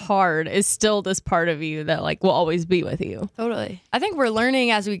made it hard is still this part of you that like will always be with you. Totally. I think we're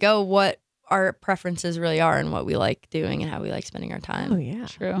learning as we go what our preferences really are and what we like doing and how we like spending our time. Oh yeah,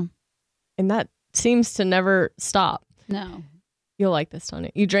 true. And that seems to never stop. No. You'll like this,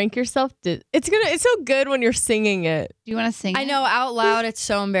 Tony. You drank yourself. It's so good when you're singing it. Do you want to sing I it? know out loud. It's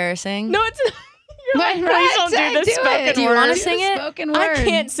so embarrassing. No, it's not. You're like, please don't do this spoken word. Do you want to sing it? Spoken word. I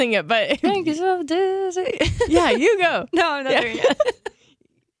can't sing it, but Drink yourself dizzy. Yeah, you go. No, I'm not doing it.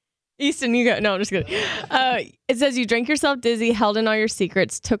 Easton, you go. No, I'm just kidding. It says you drank yourself dizzy, held in all your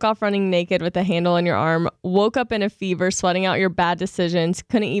secrets, took off running naked with a handle on your arm, woke up in a fever, sweating out your bad decisions,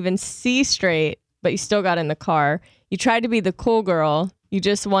 couldn't even see straight, but you still got in the car. You tried to be the cool girl. You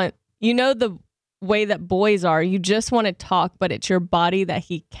just want, the way that boys are. You just want to talk, but it's your body that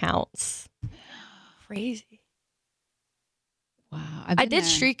he counts. Crazy. Wow. I did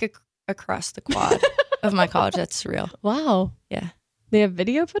streak across the quad of my college. That's surreal. Wow. Yeah. They have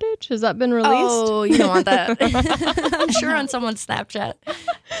video footage? Has that been released? Oh, you don't want that. I'm sure on someone's Snapchat.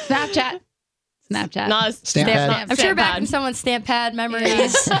 Snapchat. Not StampPad. I'm sure back in someone's StampPad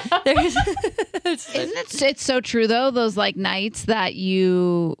memories. It's so true though, those like nights that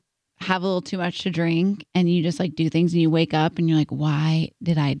you have a little too much to drink and you just like do things and you wake up and you're like, why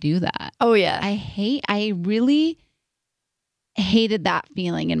did I do that? Oh yeah. I really hated that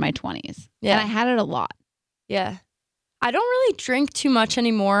feeling in my 20s. Yeah. And I had it a lot. Yeah. I don't really drink too much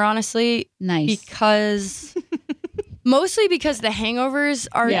anymore, honestly. Nice. Mostly because the hangovers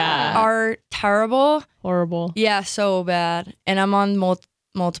are terrible. Horrible. Yeah, so bad. And I'm on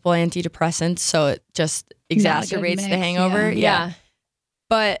multiple antidepressants, so it just exacerbates the hangover. Yeah.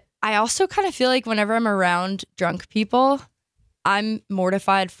 But I also kind of feel like whenever I'm around drunk people, I'm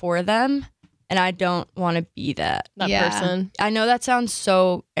mortified for them, and I don't want to be that person. I know that sounds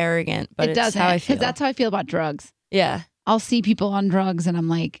so arrogant, but it it's doesn't, how I feel. because that's how I feel about drugs. Yeah. I'll see people on drugs and I'm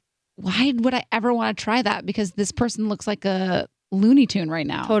like, why would I ever want to try that? Because this person looks like a Looney Tune right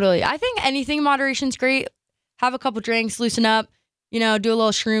now. Totally. I think anything in moderation is great. Have a couple drinks, loosen up, do a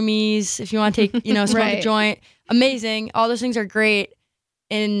little shroomies if you want to take, smoke a joint. Amazing. All those things are great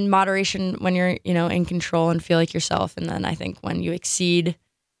in moderation when you're, in control and feel like yourself. And then I think when you exceed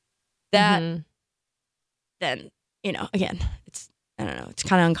that, then, again, it's kind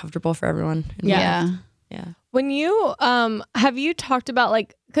of uncomfortable for everyone. Yeah. When you, have you talked about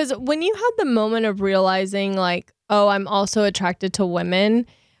because when you had the moment of realizing oh, I'm also attracted to women,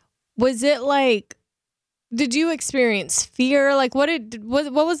 was it did you experience fear? What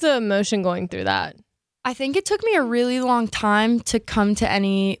was the emotion going through that? I think it took me a really long time to come to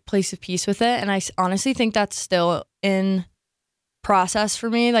any place of peace with it. And I honestly think that's still in process for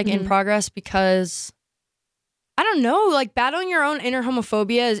me, in progress, because I don't know, battling your own inner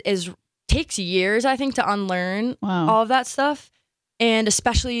homophobia is takes years, I think, to unlearn all of that stuff. And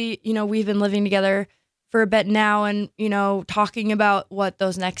especially, we've been living together for a bit now and, talking about what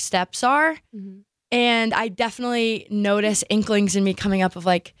those next steps are. Mm-hmm. And I definitely notice inklings in me coming up of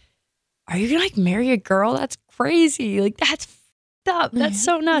are you gonna marry a girl? That's crazy. That's f***ed up. That's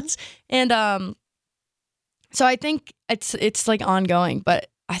so nuts. And so I think it's ongoing, but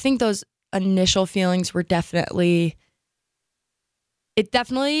I think those initial feelings were definitely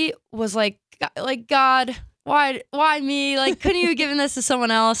was God, why me? Couldn't you have given this to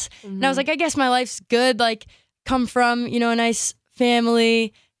someone else? Mm-hmm. And I was I guess my life's good. Come from, a nice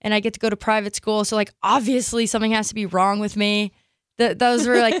family and I get to go to private school. So obviously something has to be wrong with me. Those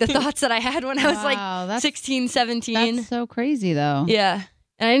were the thoughts that I had when I was 16, 17. That's so crazy though. Yeah.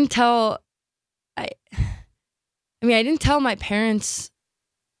 And I didn't tell, I didn't tell my parents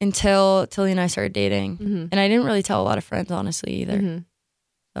until Tilly and I started dating. Mm-hmm. And I didn't really tell a lot of friends, honestly, either. Mm-hmm.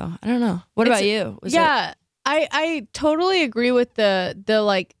 So I don't know. What about you? I totally agree with the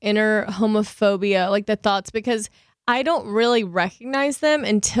inner homophobia, the thoughts, because I don't really recognize them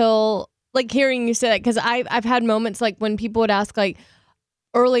until hearing you say that, because I've had moments when people would ask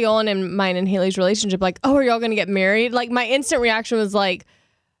early on in mine and Haley's relationship, oh, are y'all gonna get married? My instant reaction was oh yeah,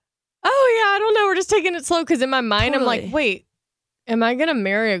 I don't know, we're just taking it slow, because in my mind I'm wait, am I gonna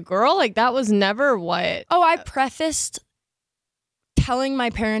marry a girl? That was never what. Oh, I prefaced telling my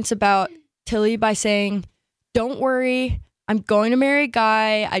parents about Tilly by saying, don't worry, I'm going to marry a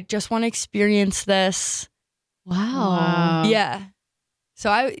guy. I just want to experience this. Wow. Yeah. So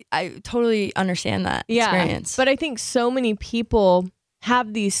I totally understand that experience. But I think so many people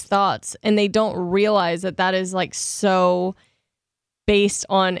have these thoughts and they don't realize that is so based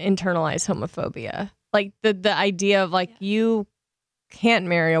on internalized homophobia. The idea of you can't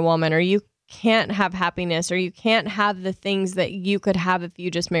marry a woman, or you can't have happiness, or you can't have the things that you could have if you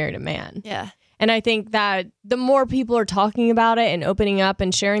just married a man. Yeah. And I think that the more people are talking about it and opening up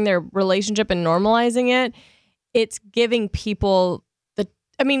and sharing their relationship and normalizing it, it's giving people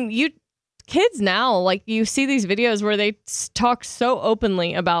you kids now, you see these videos where they talk so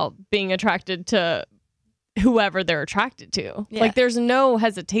openly about being attracted to whoever they're attracted to. Yeah. There's no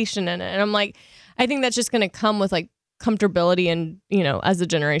hesitation in it. And I'm I think that's just going to come with comfortability and, as the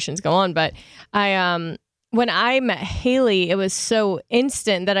generations go on. But when I met Haley, it was so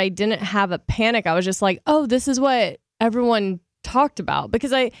instant that I didn't have a panic. I was just oh, this is what everyone talked about,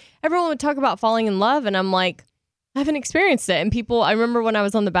 because everyone would talk about falling in love. And I'm I haven't experienced it. And people, I remember when I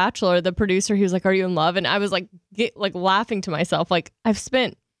was on The Bachelor, the producer, he was are you in love? And I was laughing to myself. I've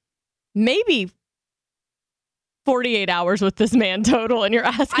spent maybe 48 hours with this man total, and you're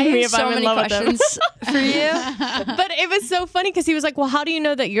asking me if I'm in love with him. For you. But it was so funny because he was well, how do you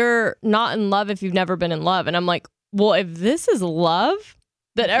know that you're not in love if you've never been in love? And I'm well, if this is love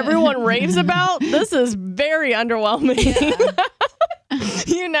that everyone raves about, this is very underwhelming. Yeah.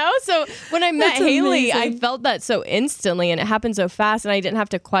 You know? So when I met That's Haley, I amazing. felt that so instantly, and it happened so fast, and I didn't have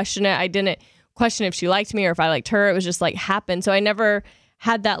to question it. I didn't question if she liked me or if I liked her. It was just like happened. So I never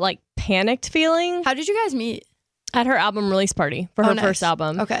had that like panicked feeling. How did you guys meet? At her album release party for her nice. first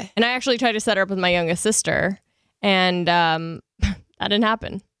album. Okay. And I actually tried to set her up with my youngest sister, and that didn't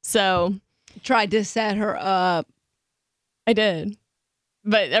happen. So Tried to set her up. I did.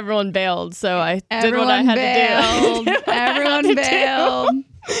 But everyone bailed, so I did what I had to do. Everyone bailed.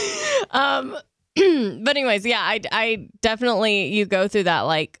 But anyways, yeah, I definitely, you go through that,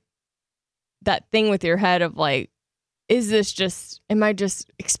 like, that thing with your head of like, am I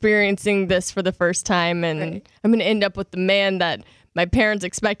just experiencing this for the first time, and Right. I'm going to end up with the man that my parents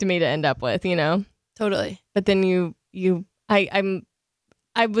expected me to end up with, you know? Totally. But then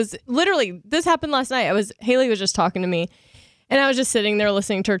I was literally, this happened last night. Haley was just talking to me, and I was just sitting there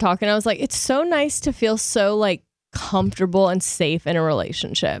listening to her talk, and I was like, it's so nice to feel so like comfortable and safe in a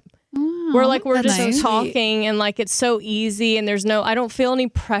relationship. Where like we're that's just nice. talking, and like it's so easy, and I don't feel any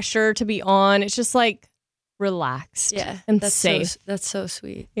pressure to be on. It's just like relaxed and that's safe. That's so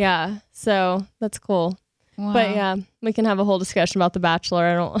sweet. Yeah. So that's cool. Wow. But yeah, we can have a whole discussion about The Bachelor.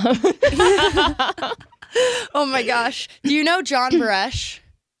 I don't. Oh my gosh. Do you know John Baresh,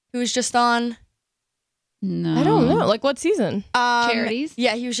 who was just on No. I don't know. Like what season? Charities?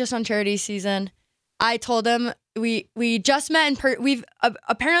 Yeah, he was just on Charities season. I told him we just met we've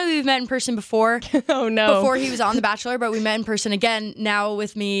met in person before. Oh no. Before he was on The Bachelor, but we met in person again now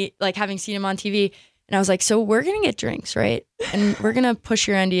with me like having seen him on TV. And I was like, so we're gonna get drinks, right? And we're gonna push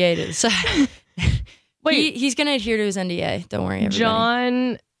your NDA to the side. Wait. He's gonna adhere to his NDA. Don't worry, everybody.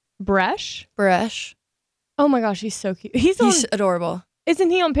 John Baresh. Baresh. Oh my gosh, he's so cute. He's adorable. Isn't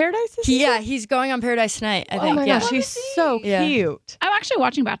he on Paradise? He's going on Paradise tonight, I think. Oh my yeah. gosh, he's so Yeah. cute. I'm actually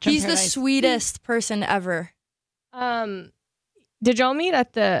watching Bachelor in He's the Paradise. sweetest person ever. Did y'all meet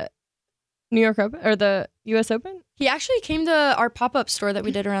at the New York Open or the US Open? He actually came to our pop-up store that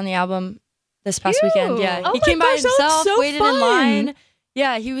we did around the album this past Cute. weekend. Yeah. Oh He my came by gosh, that looks himself, so waited fun. in line.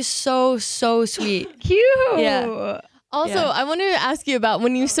 Yeah, he was so sweet. Cute. Yeah. Also, Yeah. I wanted to ask you about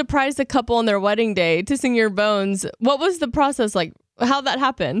when you surprised a couple on their wedding day to sing your bones. What was the process like? How'd that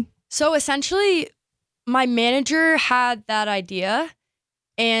happen? So essentially, my manager had that idea,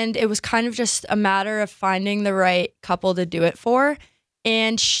 and it was kind of just a matter of finding the right couple to do it for.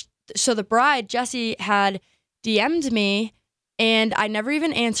 And so the bride, Jessie, had DM'd me, and I never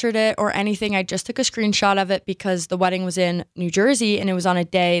even answered it or anything. I just took a screenshot of it because the wedding was in New Jersey, and it was on a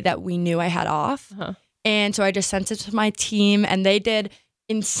day that we knew I had off. Uh-huh. And so I just sent it to my team, and they did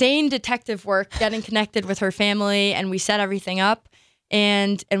insane detective work getting connected with her family, and we set everything up,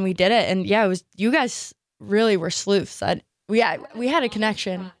 and we did it. And yeah, it was, you guys really were sleuths. We had a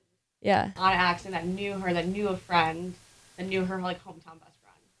connection. Yeah. On accident, that knew her, that knew a friend, that knew her like hometown best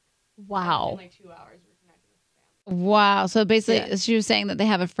friend. Wow. In like 2 hours, we were connected with the family. Wow. So basically, she was saying that they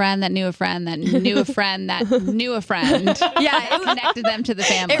have a friend that knew a friend that knew a friend that knew a friend. Yeah, It connected them to the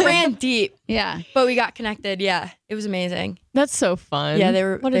family. it ran deep, Yeah. but we got connected. Yeah, it was amazing. That's so fun.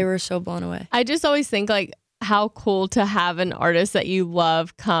 Yeah, What they were so blown away. I just always think like how cool to have an artist that you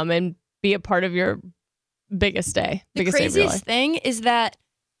love come and be a part of your biggest day. The biggest day of your craziest thing is that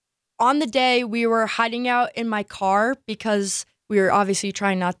on the day we were hiding out in my car because we were obviously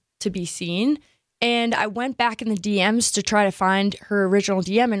trying not to be seen. And I went back in the DMs to try to find her original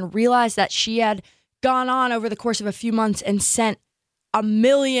DM and realized that she had gone on over the course of a few months and sent a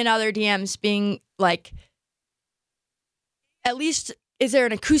million other DMs being like, at least, is there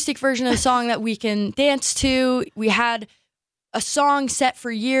an acoustic version of the song that we can dance to? We had a song set for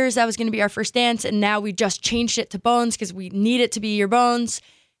years that was going to be our first dance, and now we just changed it to Bones because we need it to be your Bones.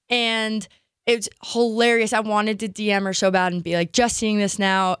 And it's hilarious. I wanted to DM her so bad and be like, just seeing this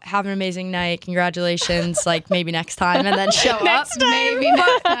now, have an amazing night, congratulations, like maybe next time, and then show up. Maybe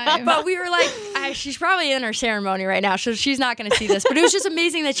next time. But we were like, she's probably in her ceremony right now, so she's not going to see this. But it was just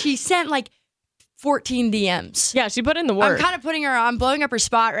amazing that she sent like 14 DMs. Yeah, she put in the work. I'm kind of I'm blowing up her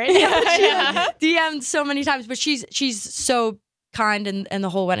spot right now. She DM'd so many times, but she's so kind, and the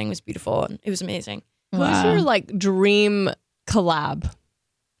whole wedding was beautiful, and it was amazing. Who's your like dream collab?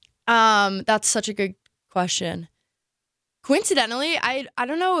 That's such a good question. Coincidentally, I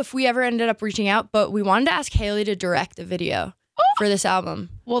don't know if we ever ended up reaching out, but we wanted to ask Haley to direct the video for this album.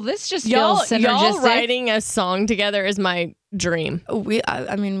 Well, this just Y'all feels synergistic. writing a song together is my dream.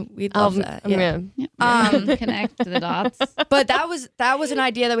 I mean, we'd love that. I'm Yeah. gonna- Connect the dots. But that was an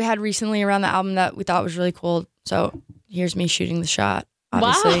idea that we had recently around the album that we thought was really cool. So here's me shooting the shot,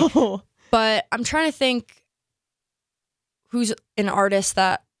 obviously. Wow. But I'm trying to think who's an artist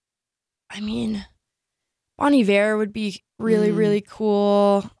that, I mean, Bon Iver would be really, really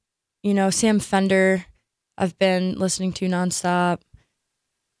cool. You know, Sam Fender, I've been listening to nonstop.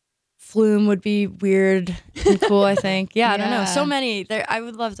 Flume would be weird and cool, I think. Yeah, I don't know. So many. I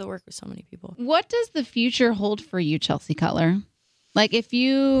would love to work with so many people. What does the future hold for you, Chelsea Cutler? Like, if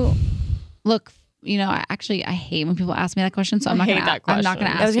you look, you know, I hate when people ask me that question, so I'm not going to ask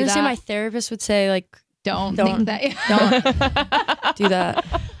I was going to say my therapist would say, like, don't think that. Don't do that.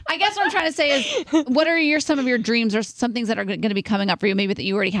 I guess what I'm trying to say is, what are some of your dreams or some things that are going to be coming up for you, maybe that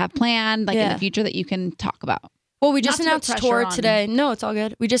you already have planned, like in the future, that you can talk about? Well, we just announced tour today. No, it's all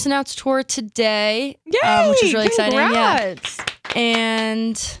good. We just announced tour today, which is really exciting. Yeah.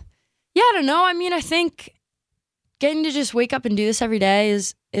 And yeah, I don't know. I mean, I think getting to just wake up and do this every day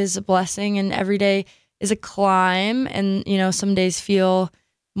is a blessing, and every day is a climb. And, you know, some days feel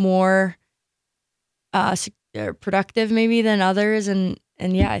more productive maybe than others. And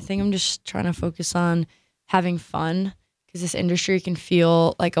yeah, I think I'm just trying to focus on having fun, because this industry can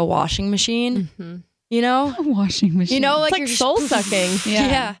feel like a washing machine. Mm-hmm. You know, a washing machine. You know, like it's you're soul sucking.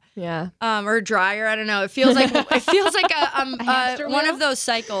 Yeah. Or a dryer. I don't know. It feels like a one of those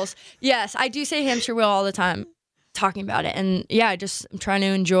cycles. Yes, I do say hamster wheel all the time, talking about it, and yeah, I'm trying to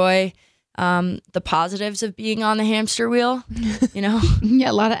enjoy the positives of being on the hamster wheel. You know,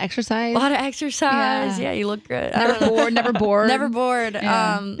 a lot of exercise. Yeah, you look good. Never bored.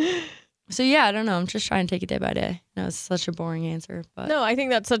 Yeah. So yeah, I don't know. I'm just trying to take it day by day. No, it's such a boring answer, but no, I think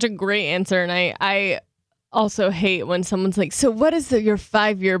that's such a great answer, and I also hate when someone's like, "So what is your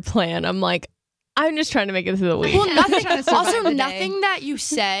 5-year plan?" I'm like, I'm just trying to make it through the week. Well, nothing that you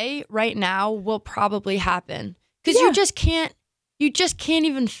say right now will probably happen, because you just can't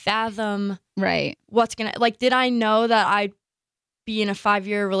even fathom what's gonna, like, did I know that I'd be in a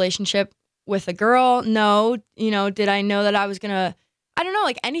 5-year relationship with a girl? No. You know, did I know that I was gonna, I don't know,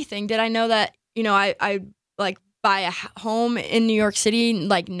 like anything. Did I know that, you know, I like buy a home in New York City?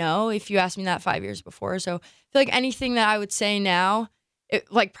 Like, no, if you asked me that 5 years before. So I feel like anything that I would say now,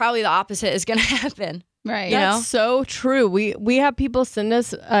 like probably the opposite is going to happen. Right. That's so true. We have people send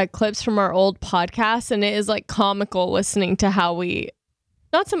us clips from our old podcasts, and it is like comical listening to how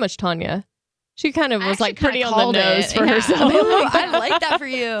not so much Tanya. She kind of was like pretty on the nose for herself. I like that for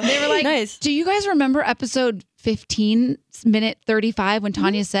you. They were like, nice. Do you guys remember episode 15, minute 35, when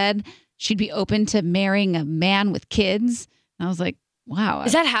Tanya said she'd be open to marrying a man with kids? And I was like, wow.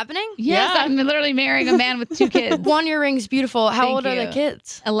 Is that happening? Yes, I'm literally marrying a man with 2 kids. 1-year ring's beautiful. How old are the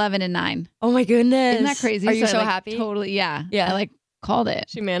kids? 11 and 9. Oh my goodness. Isn't that crazy? Are you so happy? Totally, yeah. I called it.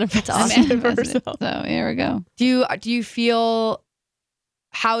 She manifested for herself. So here we go. Do you feel,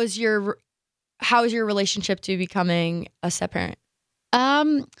 how is your relationship to becoming a step parent?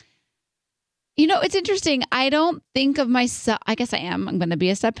 You know, it's interesting. I don't think of myself, I guess I'm going to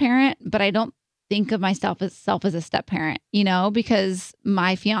be a step parent, but I don't think of myself as a step parent, you know, because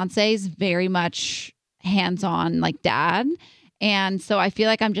my fiance is very much hands-on, like dad. And so I feel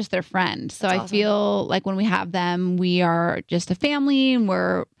like I'm just their friend. So I feel like when we have them, we are just a family, and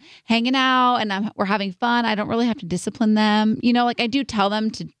we're hanging out, and we're having fun. I don't really have to discipline them. You know, like I do tell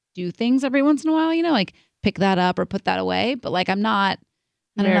them to do things every once in a while, you know, like pick that up or put that away. But like, I'm not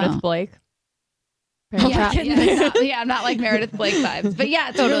Meredith Blake. I'm not like Meredith Blake vibes, but yeah,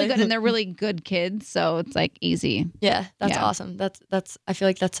 it's really good, and they're really good kids, so it's like easy. Yeah, that's awesome. That's I feel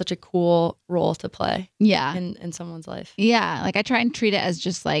like that's such a cool role to play. Yeah, in someone's life. Yeah, like I try and treat it as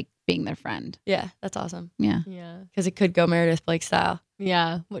just like being their friend. Yeah, that's awesome. Yeah, because it could go Meredith Blake style.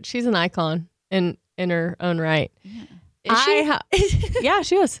 Yeah, she's an icon in her own right. Yeah. Is she? Yeah,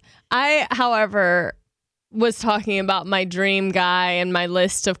 she was. I, however, was talking about my dream guy and my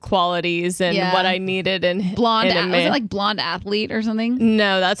list of qualities and what I needed in blonde. In a man. Was it like blonde athlete or something?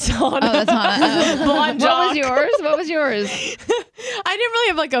 No, that's not. Oh, that's not. Blonde jock. What was yours? I didn't really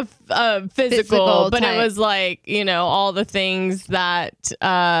have like a physical but type. It was like, you know, all the things that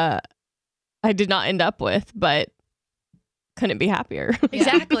I did not end up with, but couldn't be happier.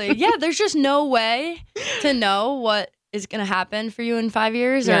 Exactly. Yeah, there's just no way to know what is going to happen for you in 5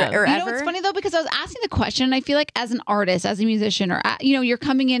 years or ever. You know, it's funny though, because I was asking the question, and I feel like as an artist, as a musician, or, you know, you're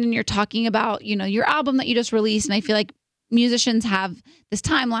coming in and you're talking about, you know, your album that you just released. And I feel like musicians have this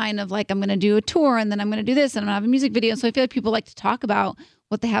timeline of like, I'm going to do a tour, and then I'm going to do this, and I'm going to have a music video. So I feel like people like to talk about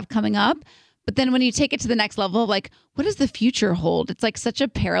what they have coming up. But then when you take it to the next level of like, what does the future hold? It's like such a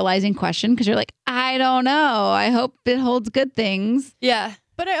paralyzing question, because you're like, I don't know. I hope it holds good things. Yeah.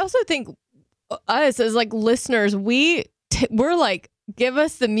 But I also think us as like listeners, we're like, give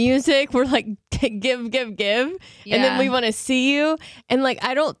us the music. We're like, give, and then Yeah. we want to see you. And like,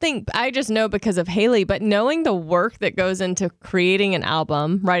 I just know because of Haley, but knowing the work that goes into creating an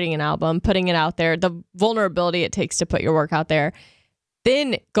album, writing an album, putting it out there, the vulnerability it takes to put your work out there,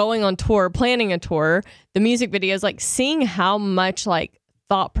 then going on tour, planning a tour, the music videos, like seeing how much like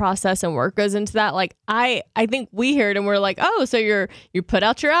thought process and work goes into that. Like I think we hear it and we're like, oh, so you put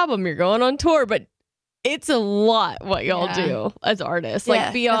out your album, you're going on tour, but it's a lot what y'all do as artists,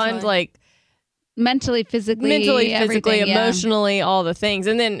 like beyond definitely. like mentally, physically, everything, emotionally, all the things.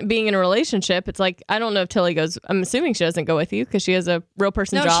 And then being in a relationship, it's like, I don't know if Tilly goes, I'm assuming she doesn't go with you because she has a real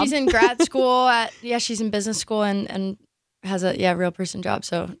person No, job. she's in grad school she's in business school and has a real person job.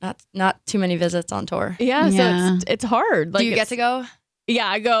 So not too many visits on tour. Yeah. So it's hard. Like, Do you get to go? Yeah,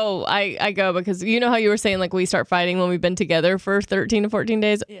 I go. I go because you know how you were saying like we start fighting when we've been together for 13 to 14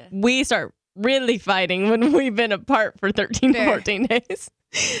 days. Yeah. We start really fighting when we've been apart for 13 to 14 days.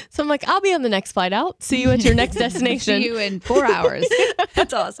 So I'm like, I'll be on the next flight out. See you at your next destination. See you in 4 hours.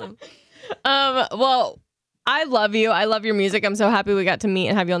 That's awesome. Well, I love you. I love your music. I'm so happy we got to meet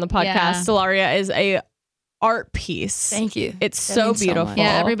and have you on the podcast. Yeah. Solaria is a art piece. Thank you. It's That so means so beautiful. much.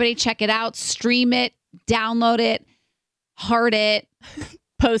 Yeah, everybody check it out. Stream it, download it, heart it,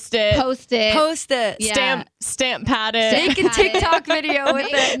 Post it. Post it. Yeah. StampPad it. Make a TikTok video with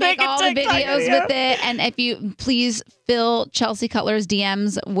it. Make a all the TikTok videos video. with it. And if you please fill Chelsea Cutler's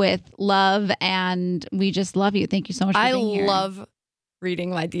DMs with love, and we just love you. Thank you so much for I being here. love reading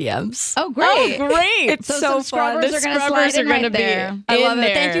my DMs. Oh, great. Oh, great. It's So so some fun. scrubbers The are going to scrubbers slide in are gonna right be there. I love in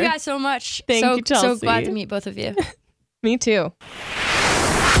it. Thank you there. guys so much. Thank you, So Chelsea. glad to meet both of you. Me too.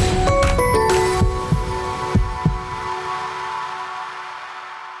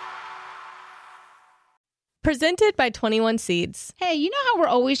 Presented by 21 Seeds. Hey, you know how we're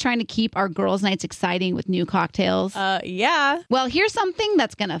always trying to keep our girls' nights exciting with new cocktails? Yeah. Well, here's something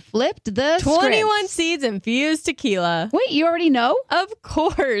that's going to flip the 21 script. Seeds infused tequila. Wait, you already know? Of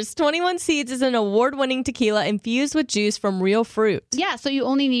course. 21 Seeds is an award-winning tequila infused with juice from real fruit. Yeah, so you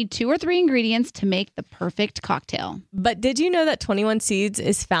only need 2 or 3 ingredients to make the perfect cocktail. But did you know that 21 Seeds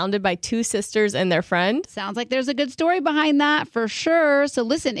is founded by 2 sisters and their friend? Sounds like there's a good story behind that for sure. So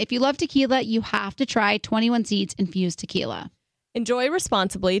listen, if you love tequila, you have to try 21 Seeds infused tequila. Enjoy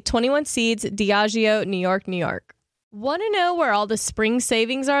responsibly. 21 Seeds, Diageo, New York, New York. Want to know where all the spring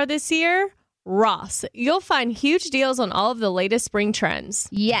savings are this year? Ross. You'll find huge deals on all of the latest spring trends.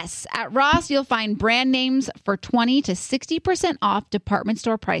 Yes, at Ross, you'll find brand names for 20 to 60% off department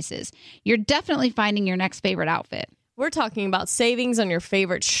store prices. You're definitely finding your next favorite outfit. We're talking about savings on your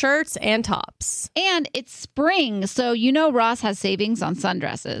favorite shirts and tops. And it's spring, so you know Ross has savings on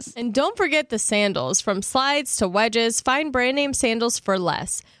sundresses. And don't forget the sandals. From slides to wedges, find brand name sandals for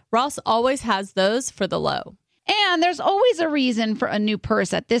less. Ross always has those for the low. And there's always a reason for a new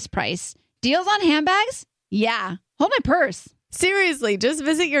purse at this price. Deals on handbags? Yeah. Hold my purse. Seriously, just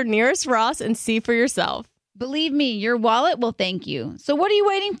visit your nearest Ross and see for yourself. Believe me, your wallet will thank you. So what are you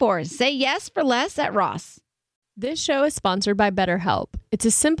waiting for? Say yes for less at Ross. This show is sponsored by BetterHelp. It's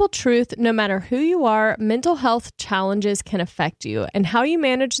a simple truth. No matter who you are, mental health challenges can affect you, and how you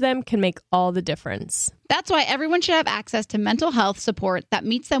manage them can make all the difference. That's why everyone should have access to mental health support that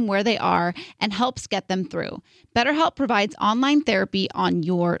meets them where they are and helps get them through. BetterHelp provides online therapy on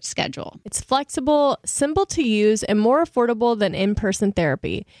your schedule. It's flexible, simple to use, and more affordable than in-person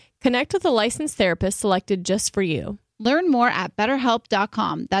therapy. Connect with a licensed therapist selected just for you. Learn more at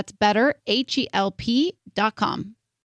betterhelp.com. That's better, HELP.com.